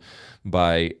held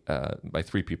by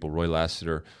 3 people, Roy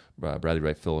Lassiter, Bradley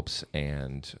Wright Phillips,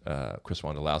 and Chris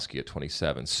Wondolowski at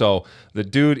 27. So the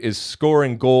dude is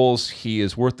scoring goals. He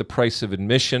is worth the price of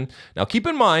admission. Now, keep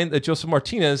in mind that Joseph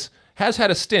Martinez has had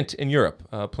a stint in Europe,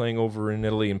 playing over in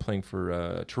Italy and playing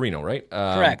for Torino, right?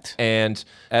 Correct. And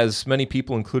as many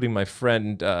people, including my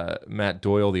friend Matt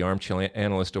Doyle, the armchair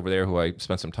analyst over there, who I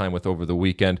spent some time with over the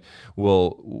weekend,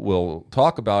 will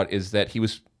talk about, is that he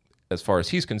was, as far as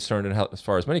he's concerned and as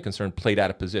far as many concerned, played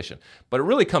out of position. But it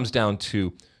really comes down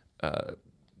to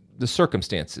the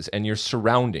circumstances and your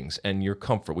surroundings and your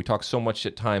comfort. We talk so much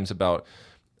at times about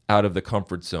out of the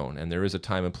comfort zone, and there is a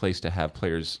time and place to have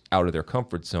players out of their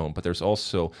comfort zone, but there's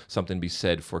also something to be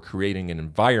said for creating an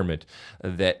environment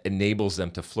that enables them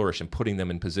to flourish and putting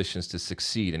them in positions to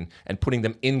succeed and putting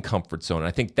them in comfort zone. And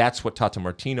I think that's what Tata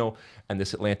Martino and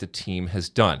this Atlanta team has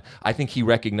done. I think he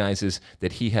recognizes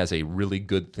that he has a really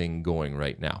good thing going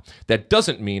right now. That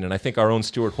doesn't mean, and I think our own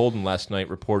Stuart Holden last night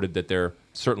reported that there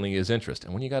certainly is interest.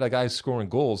 And when you got a guy scoring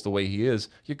goals the way he is,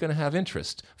 you're going to have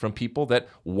interest from people that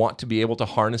want to be able to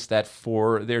harness that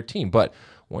for their team. But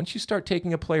once you start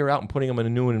taking a player out and putting them in a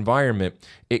new environment,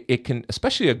 it can,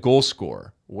 especially a goal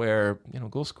scorer, where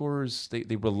goal scorers,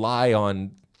 they rely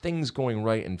on things going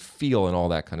right and feel and all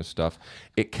that kind of stuff.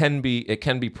 It can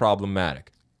be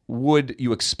problematic. Would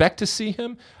you expect to see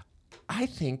him? I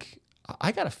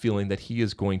got a feeling that he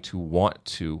is going to want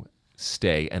to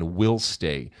stay and will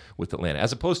stay with Atlanta,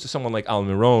 as opposed to someone like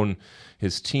Almiron,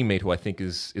 his teammate, who I think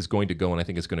is going to go, and I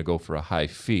think is going to go for a high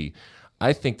fee.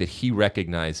 I think that he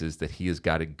recognizes that he has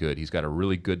got it good. He's got a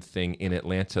really good thing in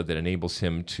Atlanta that enables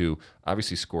him to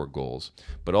obviously score goals,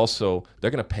 but also they're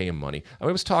going to pay him money. I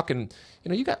was talking,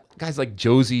 you got guys like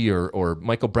Josie or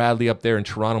Michael Bradley up there in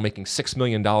Toronto making $6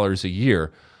 million a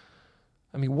year.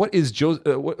 I mean, what is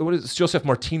Joseph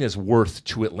Martinez worth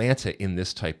to Atlanta in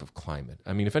this type of climate?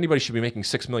 I mean, if anybody should be making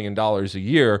 $6 million a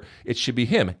year, it should be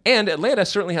him. And Atlanta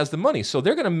certainly has the money, so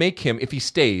they're going to make him, if he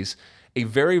stays, a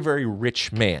very, very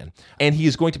rich man. And he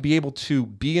is going to be able to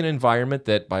be in an environment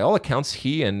that, by all accounts,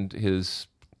 he and his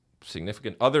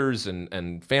significant others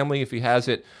and family, if he has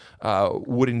it,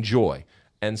 would enjoy.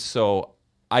 And so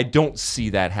I don't see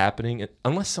that happening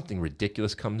unless something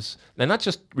ridiculous comes. And not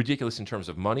just ridiculous in terms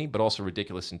of money, but also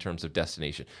ridiculous in terms of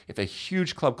destination. If a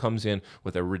huge club comes in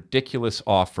with a ridiculous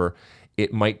offer,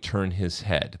 it might turn his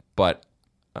head. But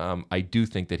I do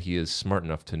think that he is smart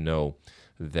enough to know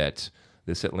that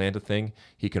this Atlanta thing,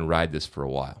 he can ride this for a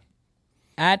while.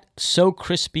 At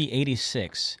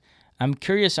SoCrispy86, I'm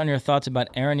curious on your thoughts about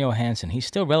Aaron Johansson. He's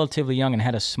still relatively young and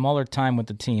had a smaller time with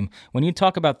the team. When you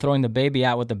talk about throwing the baby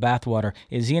out with the bathwater,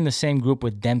 is he in the same group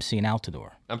with Dempsey and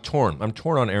Altidore? I'm torn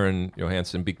on Aaron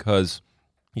Johansson because,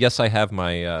 yes, I have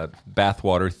my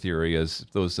bathwater theory, as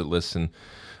those that listen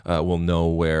will know,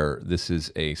 where this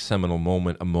is a seminal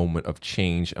moment, a moment of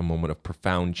change, a moment of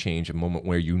profound change, a moment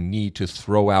where you need to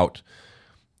throw out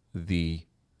the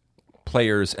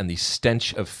players and the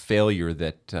stench of failure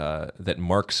that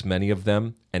marks many of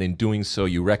them, and in doing so,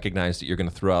 you recognize that you're going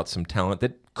to throw out some talent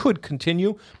that could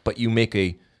continue, but you make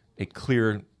a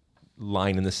clear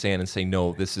line in the sand and say,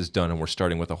 no, this is done, and we're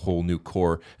starting with a whole new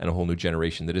core and a whole new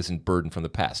generation that isn't burdened from the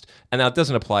past. And now it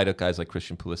doesn't apply to guys like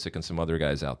Christian Pulisic and some other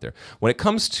guys out there. When it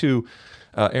comes to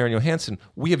Aaron Johansson,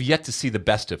 we have yet to see the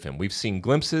best of him. We've seen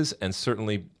glimpses, and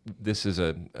certainly this is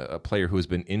a player who has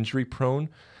been injury prone.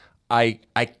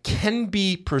 I can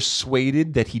be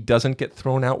persuaded that he doesn't get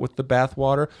thrown out with the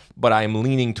bathwater, but I'm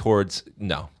leaning towards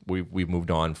no. We've moved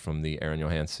on from the Aaron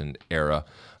Johansson era,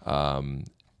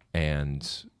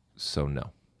 and so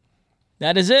no.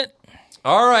 That is it.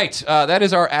 All right, that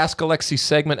is our Ask Alexi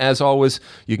segment. As always,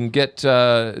 you can get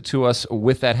to us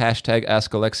with that hashtag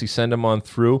Ask Alexi. Send them on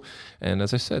through. And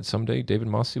as I said, someday David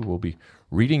Mosse will be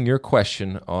reading your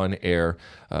question on air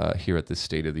here at the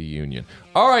State of the Union.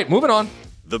 All right, moving on.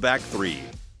 The back three.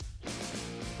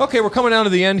 Okay, we're coming down to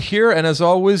the end here. And as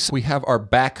always, we have our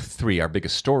back three, our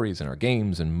biggest stories and our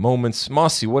games and moments.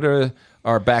 Mosse, what do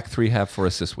our back three have for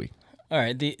us this week? All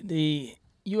right, the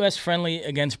U.S. friendly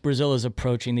against Brazil is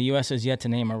approaching. The U.S. has yet to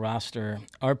name a roster.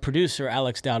 Our producer,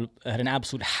 Alex Dowd, had an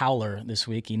absolute howler this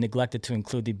week. He neglected to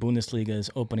include the Bundesliga's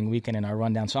opening weekend in our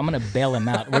rundown, so I'm going to bail him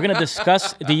out. We're going to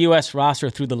discuss the U.S. roster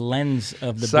through the lens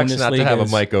of the Sucks Bundesliga's not to have a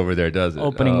mic over there, does it?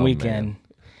 Opening weekend. Man.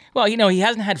 Well, he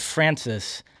hasn't had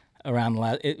Francis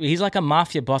around. He's like a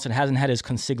mafia boss that hasn't had his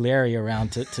consigliere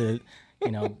around to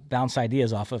bounce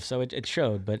ideas off of. So it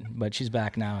showed, but she's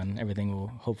back now, and everything will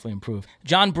hopefully improve.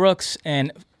 John Brooks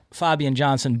and Fabian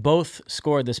Johnson both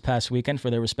scored this past weekend for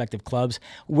their respective clubs.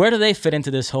 Where do they fit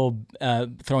into this whole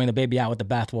throwing the baby out with the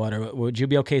bathwater? Would you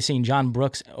be okay seeing John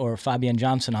Brooks or Fabian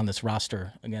Johnson on this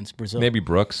roster against Brazil? Maybe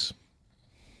Brooks.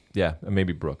 Yeah,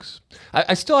 maybe Brooks.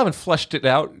 I still haven't fleshed it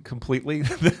out completely,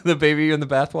 the baby in the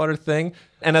bathwater thing.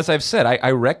 And as I've said,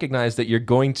 I recognize that you're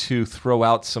going to throw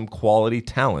out some quality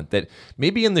talent that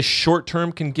maybe in the short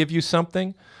term can give you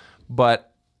something,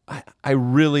 but I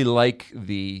really like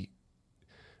the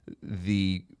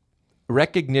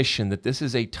recognition that this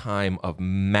is a time of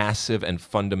massive and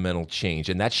fundamental change,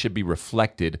 and that should be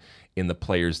reflected in the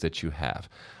players that you have.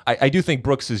 I do think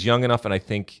Brooks is young enough, and I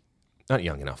think, not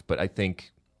young enough, but I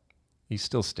think he's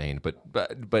still stained,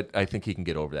 but I think he can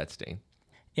get over that stain.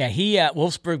 Yeah,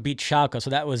 Wolfsburg beat Schalke, so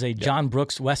that was a John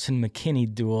Brooks, Weston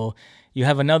McKennie duel. You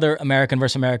have another American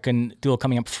versus American duel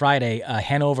coming up Friday.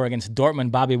 Hanover against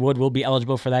Dortmund. Bobby Wood will be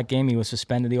eligible for that game. He was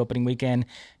suspended the opening weekend.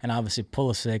 And obviously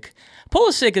Pulisic.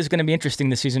 Pulisic is going to be interesting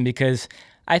this season because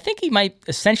I think he might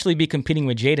essentially be competing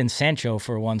with Jadon Sancho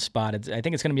for one spot. I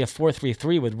think it's going to be a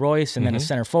 4-3-3 with Royce and then a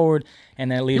center forward, and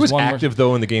then at least he was one active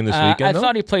though in the game this weekend. I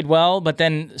thought he played well, but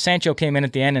then Sancho came in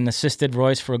at the end and assisted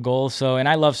Royce for a goal. So, and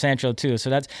I love Sancho too.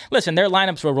 So listen, there are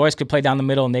lineups where Royce could play down the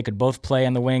middle and they could both play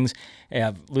on the wings.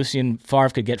 Lucien Favre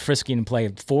could get frisky and play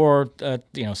four,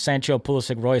 Sancho,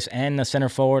 Pulisic, Royce, and the center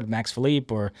forward, Max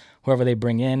Philippe or whoever they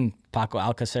bring in. Paco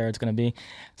Alcacer it's going to be.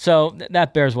 So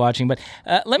that bears watching. But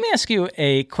let me ask you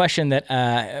a question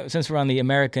that, since we're on the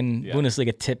American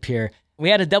Bundesliga tip here, we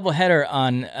had a doubleheader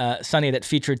on Sunday that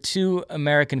featured two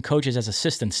American coaches as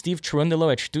assistants, Steve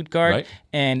Cherundolo at Stuttgart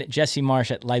and Jesse Marsch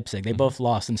at Leipzig. They both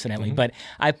lost, incidentally. But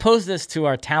I posed this to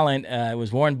our talent. It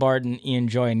was Warren Barton, Ian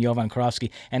Joy, and Jovan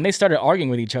Karofsky, and they started arguing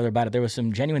with each other about it. There was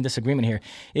some genuine disagreement here.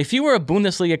 If you were a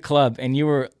Bundesliga club and you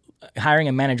were hiring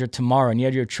a manager tomorrow and you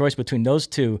had your choice between those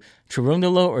two,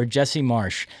 Cherundolo or Jesse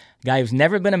Marsch, guy who's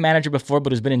never been a manager before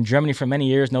but who's been in Germany for many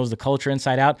years, knows the culture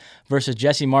inside out, versus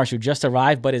Jesse Marsch, who just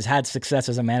arrived but has had success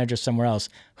as a manager somewhere else,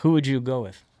 who would you go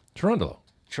with? Cherundolo.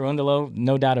 Cherundolo,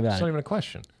 no doubt about it. It's not even a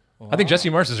question. Wow. I think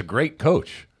Jesse Marsch is a great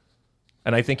coach,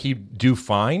 and I think he'd do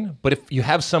fine. But if you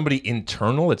have somebody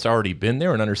internal that's already been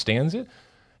there and understands it,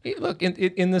 look,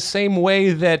 in the same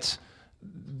way that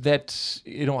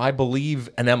I believe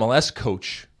an MLS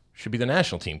coach should be the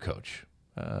national team coach,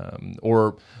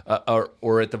 or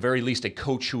at the very least a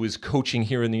coach who is coaching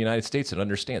here in the United States and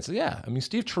understands. So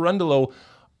Steve Cherundolo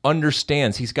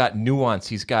understands. He's got nuance.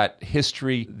 He's got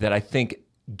history that I think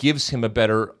gives him a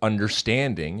better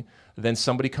understanding than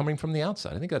somebody coming from the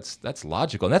outside. I think that's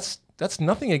logical, and that's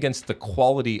nothing against the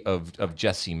quality of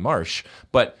Jesse Marsch,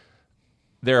 but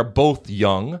they are both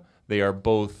young. They are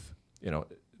both,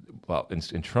 well, in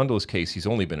Cherundolo's case, he's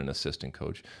only been an assistant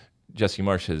coach. Jesse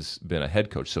Marsch has been a head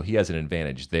coach, so he has an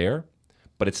advantage there.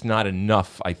 But it's not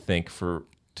enough, I think,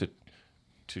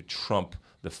 to trump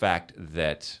the fact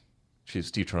that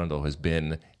Steve Cherundolo has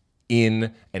been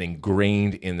in and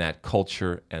ingrained in that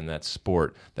culture and that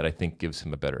sport that I think gives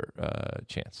him a better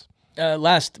chance.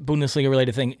 Last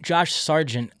Bundesliga-related thing, Josh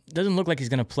Sargent doesn't look like he's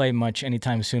going to play much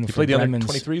anytime soon. He played the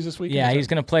under-23s this week? Yeah, he's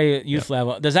going to play at youth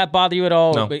level. Does that bother you at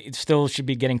all? No. But he still should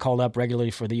be getting called up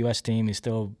regularly for the U.S. team. He's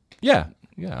still... Yeah.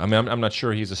 I mean, I'm not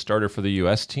sure he's a starter for the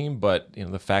U.S. team, but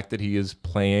the fact that he is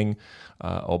playing,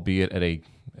 albeit at a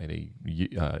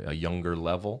younger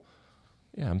level,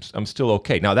 I'm still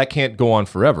okay. Now that can't go on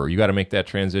forever. You got to make that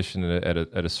transition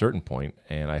at a certain point,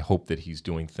 and I hope that he's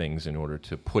doing things in order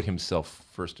to put himself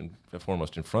first and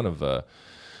foremost in front of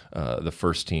the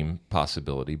first team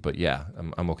possibility. But yeah,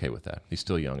 I'm okay with that. He's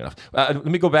still young enough. Let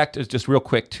me go back to just real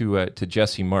quick to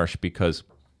Jesse Marsch, because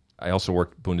I also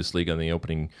worked Bundesliga in the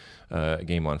opening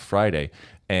game on Friday,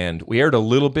 and we aired a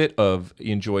little bit of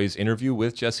Ian Joy's interview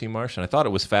with Jesse Marsch, and I thought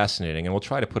it was fascinating. And we'll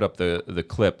try to put up the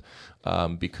clip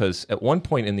because at one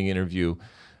point in the interview,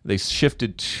 they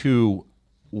shifted to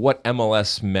what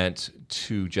MLS meant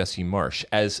to Jesse Marsch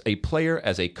as a player,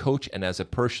 as a coach, and as a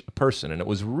person. And it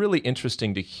was really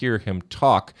interesting to hear him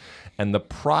talk and the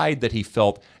pride that he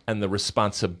felt and the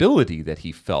responsibility that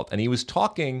he felt. And he was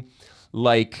talking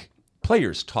like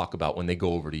players talk about when they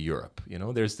go over to Europe. You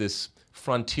know, there's this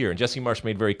frontier. And Jesse Marsch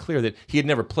made very clear that he had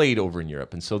never played over in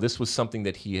Europe. And so this was something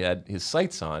that he had his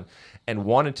sights on and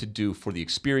wanted to do for the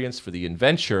experience, for the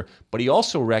adventure. But he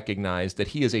also recognized that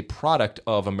he is a product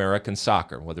of American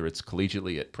soccer, whether it's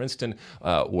collegiately at Princeton,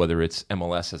 whether it's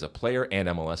MLS as a player and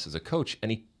MLS as a coach.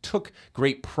 And he took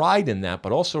great pride in that,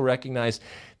 but also recognized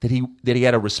that he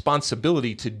had a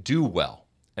responsibility to do well.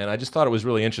 And I just thought it was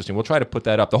really interesting. We'll try to put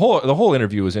that up. The whole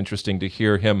interview was interesting to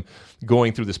hear him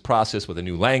going through this process with a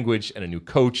new language and a new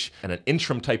coach and an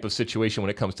interim type of situation when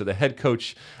it comes to the head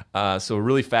coach. So a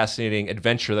really fascinating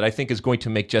adventure that I think is going to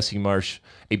make Jesse Marsch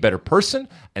a better person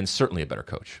and certainly a better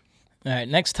coach. All right,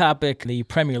 next topic, the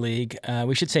Premier League.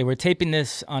 We should say we're taping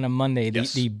this on a Monday.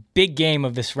 Yes. The big game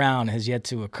of this round has yet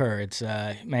to occur. It's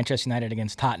Manchester United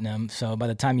against Tottenham. So by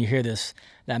the time you hear this,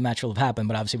 that match will have happened,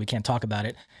 but obviously we can't talk about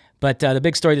it. But the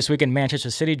big story this weekend,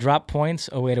 Manchester City dropped points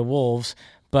away to Wolves,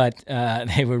 but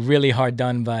they were really hard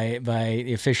done by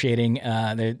the officiating.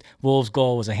 The Wolves'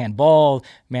 goal was a handball.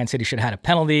 Man City should have had a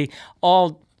penalty.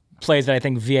 All plays that I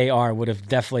think VAR would have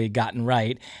definitely gotten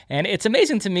right. And it's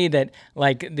amazing to me that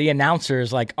the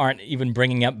announcers aren't even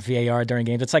bringing up VAR during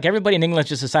games. It's like everybody in England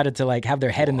just decided to have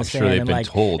their head in the sand. I'm sure they've been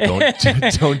told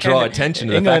don't draw attention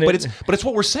to the fact. But it's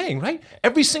what we're saying, right?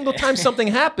 Every single time something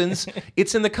happens,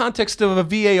 it's in the context of a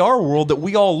VAR world that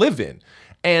we all live in.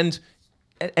 And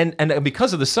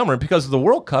because of the summer, and because of the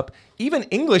World Cup, even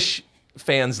English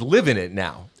fans live in it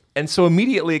now. And so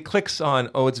immediately it clicks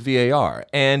on, it's VAR.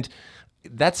 And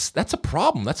that's a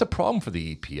problem. That's a problem for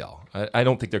the EPL. I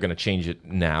don't think they're going to change it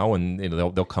now, and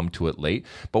they'll come to it late.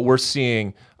 But we're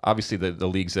seeing, obviously, the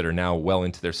leagues that are now well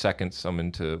into their second, some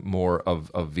into more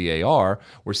of VAR.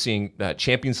 We're seeing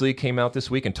Champions League came out this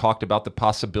week and talked about the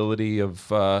possibility of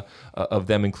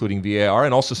them including VAR,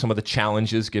 and also some of the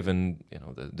challenges given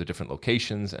the different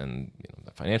locations and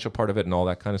the financial part of it and all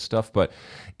that kind of stuff. But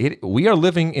we are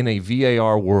living in a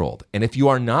VAR world, and if you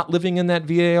are not living in that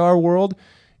VAR world,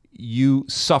 you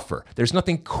suffer. There's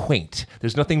nothing quaint.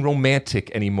 There's nothing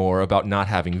romantic anymore about not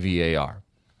having VAR.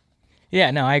 Yeah,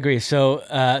 no, I agree. So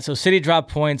City dropped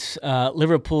points.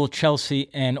 Liverpool, Chelsea,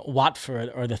 and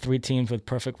Watford are the three teams with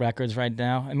perfect records right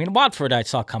now. I mean, Watford I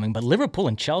saw coming, but Liverpool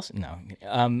and Chelsea,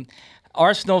 no.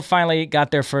 Arsenal finally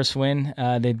got their first win.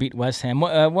 They beat West Ham.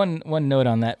 One note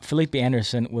on that, Felipe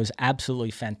Anderson was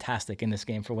absolutely fantastic in this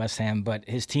game for West Ham, but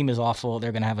his team is awful.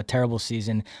 They're going to have a terrible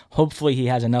season. Hopefully he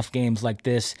has enough games like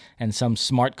this and some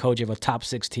smart coach of a top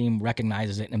 6 team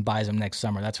recognizes it and buys him next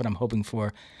summer. That's what I'm hoping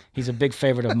for. He's a big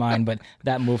favorite of mine, but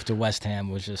that move to West Ham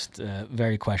was just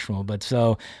very questionable. But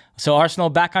so Arsenal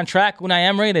back on track. Unai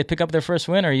Emery, they pick up their first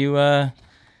win. Are you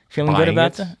feeling good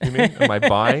about that? You mean, am I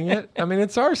buying it? I mean,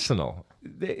 it's Arsenal.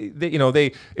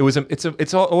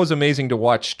 It's always amazing to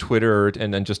watch Twitter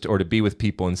and just or to be with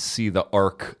people and see the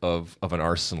arc of an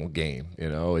Arsenal game.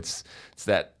 It's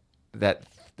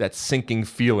that sinking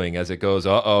feeling as it goes.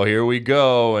 Here we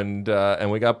go,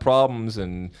 and we got problems,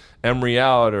 and Emery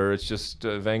out, or it's just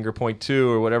Wenger 0.2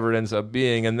 or whatever it ends up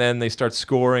being, and then they start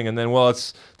scoring, and then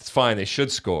it's fine, they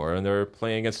should score, and they're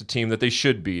playing against a team that they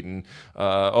should beat, and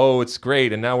it's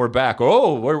great, and now we're back.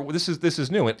 This is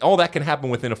new, and all that can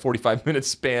happen within a 45-minute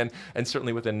span, and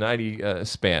certainly within 90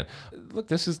 span. Look,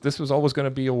 this was always going to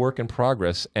be a work in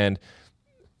progress, and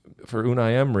for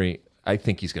Unai Emery, I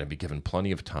think he's going to be given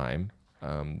plenty of time.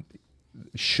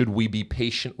 Should we be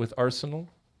patient with Arsenal?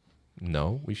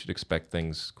 No, we should expect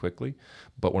things quickly,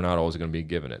 but we're not always going to be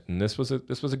given it. And this was a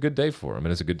good day for him,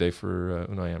 and it's a good day for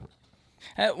Unai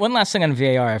Emery. One last thing on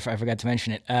VAR, I forgot to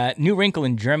mention it. New wrinkle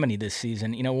in Germany this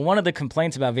season. One of the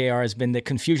complaints about VAR has been the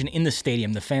confusion in the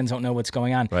stadium. The fans don't know what's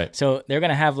going on. Right. So they're going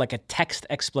to have a text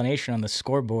explanation on the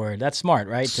scoreboard. That's smart,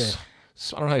 right?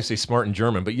 I don't know how you say smart in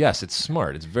German, but yes, it's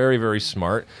smart. It's very, very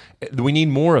smart. We need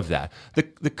more of that.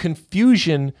 The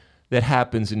confusion that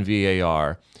happens in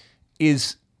VAR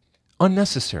is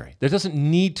unnecessary. There doesn't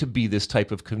need to be this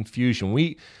type of confusion.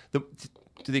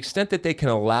 To the extent that they can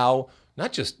allow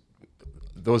not just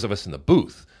those of us in the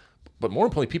booth, but more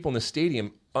importantly, people in the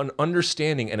stadium, an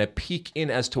understanding and a peek in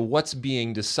as to what's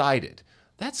being decided.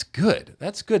 That's good.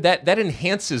 That's good. That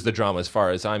enhances the drama as far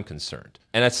as I'm concerned,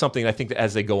 and that's something I think that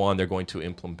as they go on, they're going to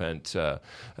implement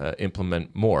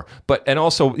more. And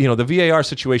also, the VAR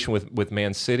situation with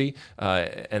Man City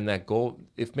and that goal.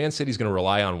 If Man City's going to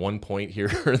rely on 1 point here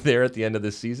or there at the end of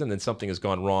the season, then something has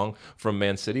gone wrong from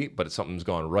Man City, but something's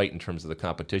gone right in terms of the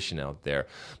competition out there.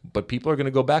 But people are going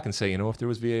to go back and say, if there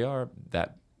was VAR,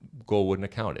 that goal wouldn't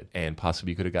have counted, and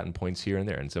possibly you could have gotten points here and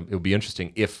there. And so it would be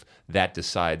interesting if that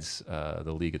decides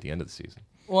the league at the end of the season.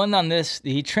 Well, and on this,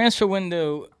 the transfer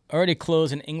window already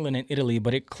closed in England and Italy,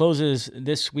 but it closes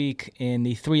this week in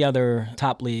the 3 other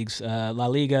top leagues, La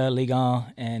Liga, Ligue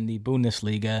 1, and the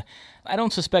Bundesliga. I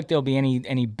don't suspect there'll be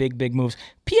any big moves.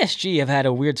 PSG have had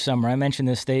a weird summer. I mentioned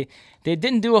this. They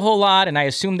didn't do a whole lot, and I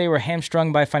assumed they were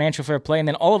hamstrung by financial fair play, and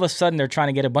then all of a sudden they're trying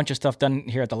to get a bunch of stuff done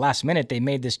here at the last minute. They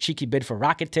made this cheeky bid for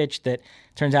Rakitic that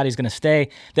turns out he's going to stay.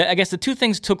 I guess the 2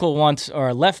 things Tuchel wants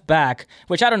are left back,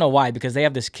 which I don't know why, because they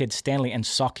have this kid Stanley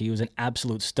Nsocki, who's an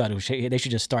absolute stud. They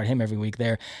should just start him every week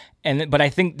there. But I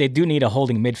think they do need a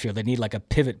holding midfield. They need like a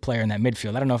pivot player in that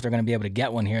midfield. I don't know if they're going to be able to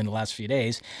get one here in the last few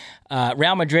days.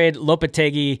 Real Madrid,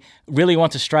 Lopetegui really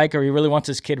wants a striker. He really wants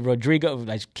his kid Rodrigo.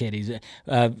 He's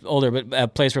older,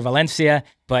 but plays for Valencia.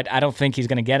 But I don't think he's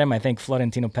going to get him. I think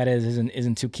Florentino Perez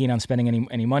isn't too keen on spending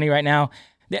any money right now.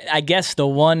 I guess the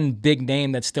one big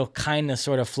name that's still kind of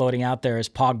sort of floating out there is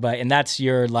Pogba, and that's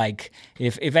your,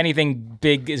 if anything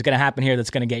big is going to happen here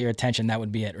that's going to get your attention, that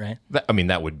would be it, right?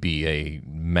 That would be a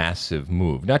massive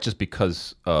move, not just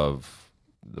because of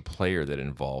the player that it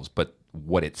involves, but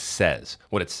what it says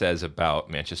about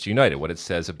Manchester United, what it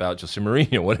says about Jose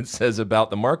Mourinho, what it says about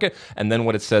the market, and then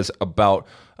what it says about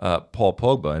Paul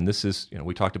Pogba. And this is,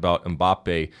 we talked about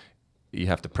Mbappe. You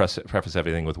have to preface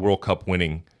everything with World Cup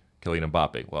winning Kylian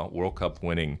Mbappe. Well, World Cup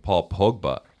winning Paul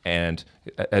Pogba. And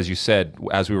as you said,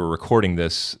 as we were recording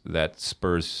this, that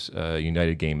Spurs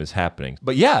United game is happening.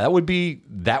 But yeah, that would be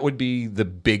the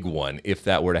big one if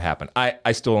that were to happen.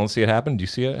 I still don't see it happen. Do you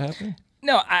see it happening?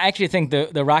 No, I actually think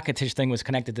the Rakitic thing was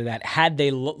connected to that. Had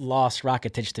they lost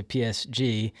Rakitic to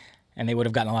PSG, and they would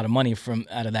have gotten a lot of money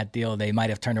out of that deal, they might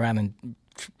have turned around and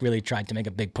really tried to make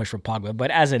a big push for Pogba.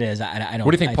 But as it is, I don't.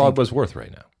 What do you think Pogba's worth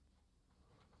right now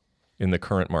in the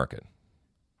current market?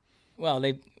 Well,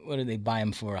 what did they buy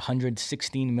him for?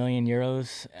 116 million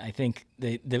euros. I think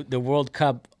the World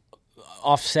Cup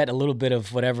offset a little bit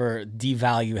of whatever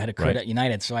devalue had occurred at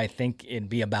United. So I think it'd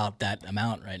be about that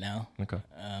amount right now. Okay.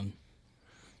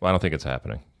 Well, I don't think it's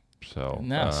happening. So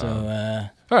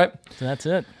no. All right. So that's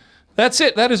it. That's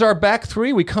it. That is our back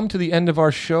 3. We come to the end of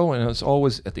our show, and as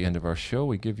always, at the end of our show,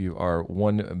 we give you our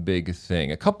one big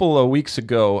thing. A couple of weeks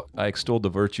ago, I extolled the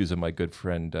virtues of my good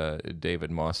friend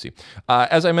David Mossy.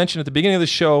 As I mentioned at the beginning of the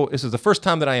show, this is the first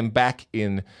time that I am back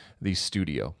in the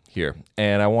studio here,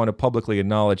 and I want to publicly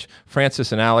acknowledge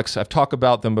Francis and Alex. I've talked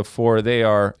about them before. They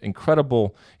are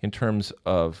incredible in terms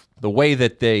of the way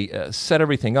that they set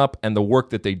everything up and the work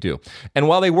that they do. And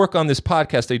while they work on this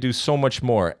podcast, they do so much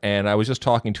more. And I was just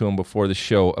talking to them before the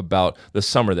show about the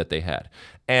summer that they had.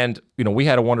 And, we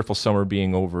had a wonderful summer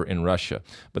being over in Russia.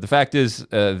 But the fact is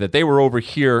that they were over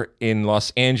here in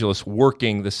Los Angeles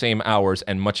working the same hours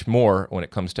and much more when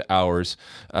it comes to hours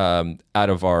out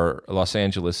of our Los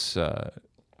Angeles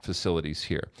facilities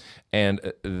here.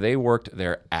 And they worked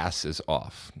their asses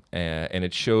off. And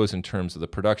it shows in terms of the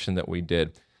production that we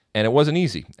did. And it wasn't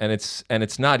easy, and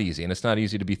it's not easy, and it's not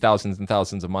easy to be thousands and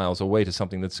thousands of miles away to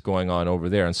something that's going on over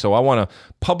there. And so I want to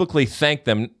publicly thank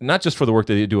them, not just for the work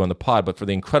that they do on the pod, but for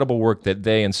the incredible work that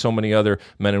they and so many other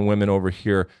men and women over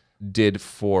here did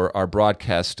for our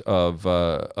broadcast of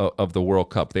the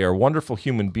World Cup. They are wonderful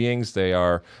human beings. They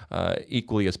are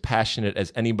equally as passionate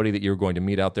as anybody that you're going to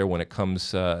meet out there when it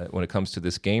comes to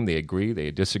this game. They agree,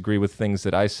 they disagree with things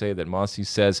that I say, that Mossy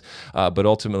says, but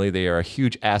ultimately they are a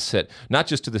huge asset, not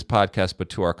just to this podcast, but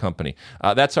to our company.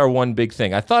 That's our one big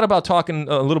thing. I thought about talking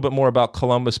a little bit more about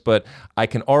Columbus, but I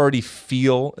can already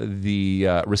feel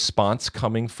the response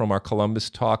coming from our Columbus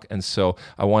talk, and so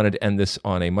I wanted to end this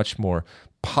on a much more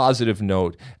positive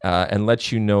note and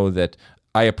let you know that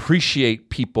I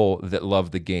appreciate people that love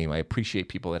the game. I appreciate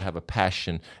people that have a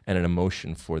passion and an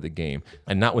emotion for the game.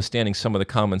 And notwithstanding some of the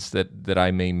comments that I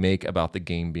may make about the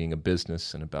game being a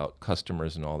business and about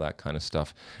customers and all that kind of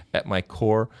stuff, at my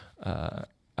core,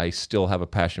 I I still have a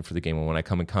passion for the game. And when I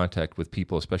come in contact with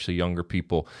people, especially younger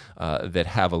people, that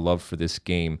have a love for this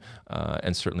game,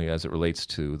 and certainly as it relates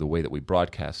to the way that we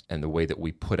broadcast and the way that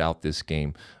we put out this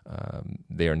game,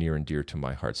 they are near and dear to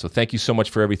my heart. So thank you so much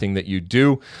for everything that you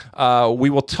do. We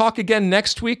will talk again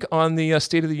next week on the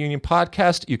State of the Union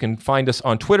podcast. You can find us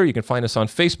on Twitter. You can find us on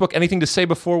Facebook. Anything to say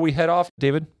before we head off,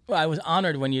 David? Well, I was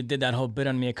honored when you did that whole bit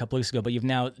on me a couple weeks ago, but you've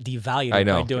now devalued it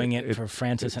by doing it for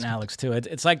Francis and Alex, too.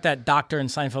 It's like that doctor in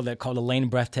Seinfeld that called Elaine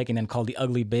breathtaking and called the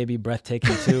ugly baby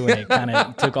breathtaking, too, and it kind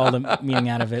of took all the meaning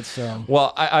out of it. So,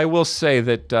 well, I will say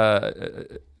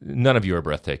that none of you are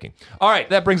breathtaking. All right,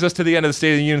 that brings us to the end of the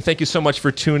State of the Union. Thank you so much for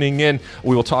tuning in.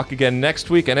 We will talk again next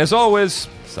week, and as always,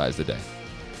 size the day.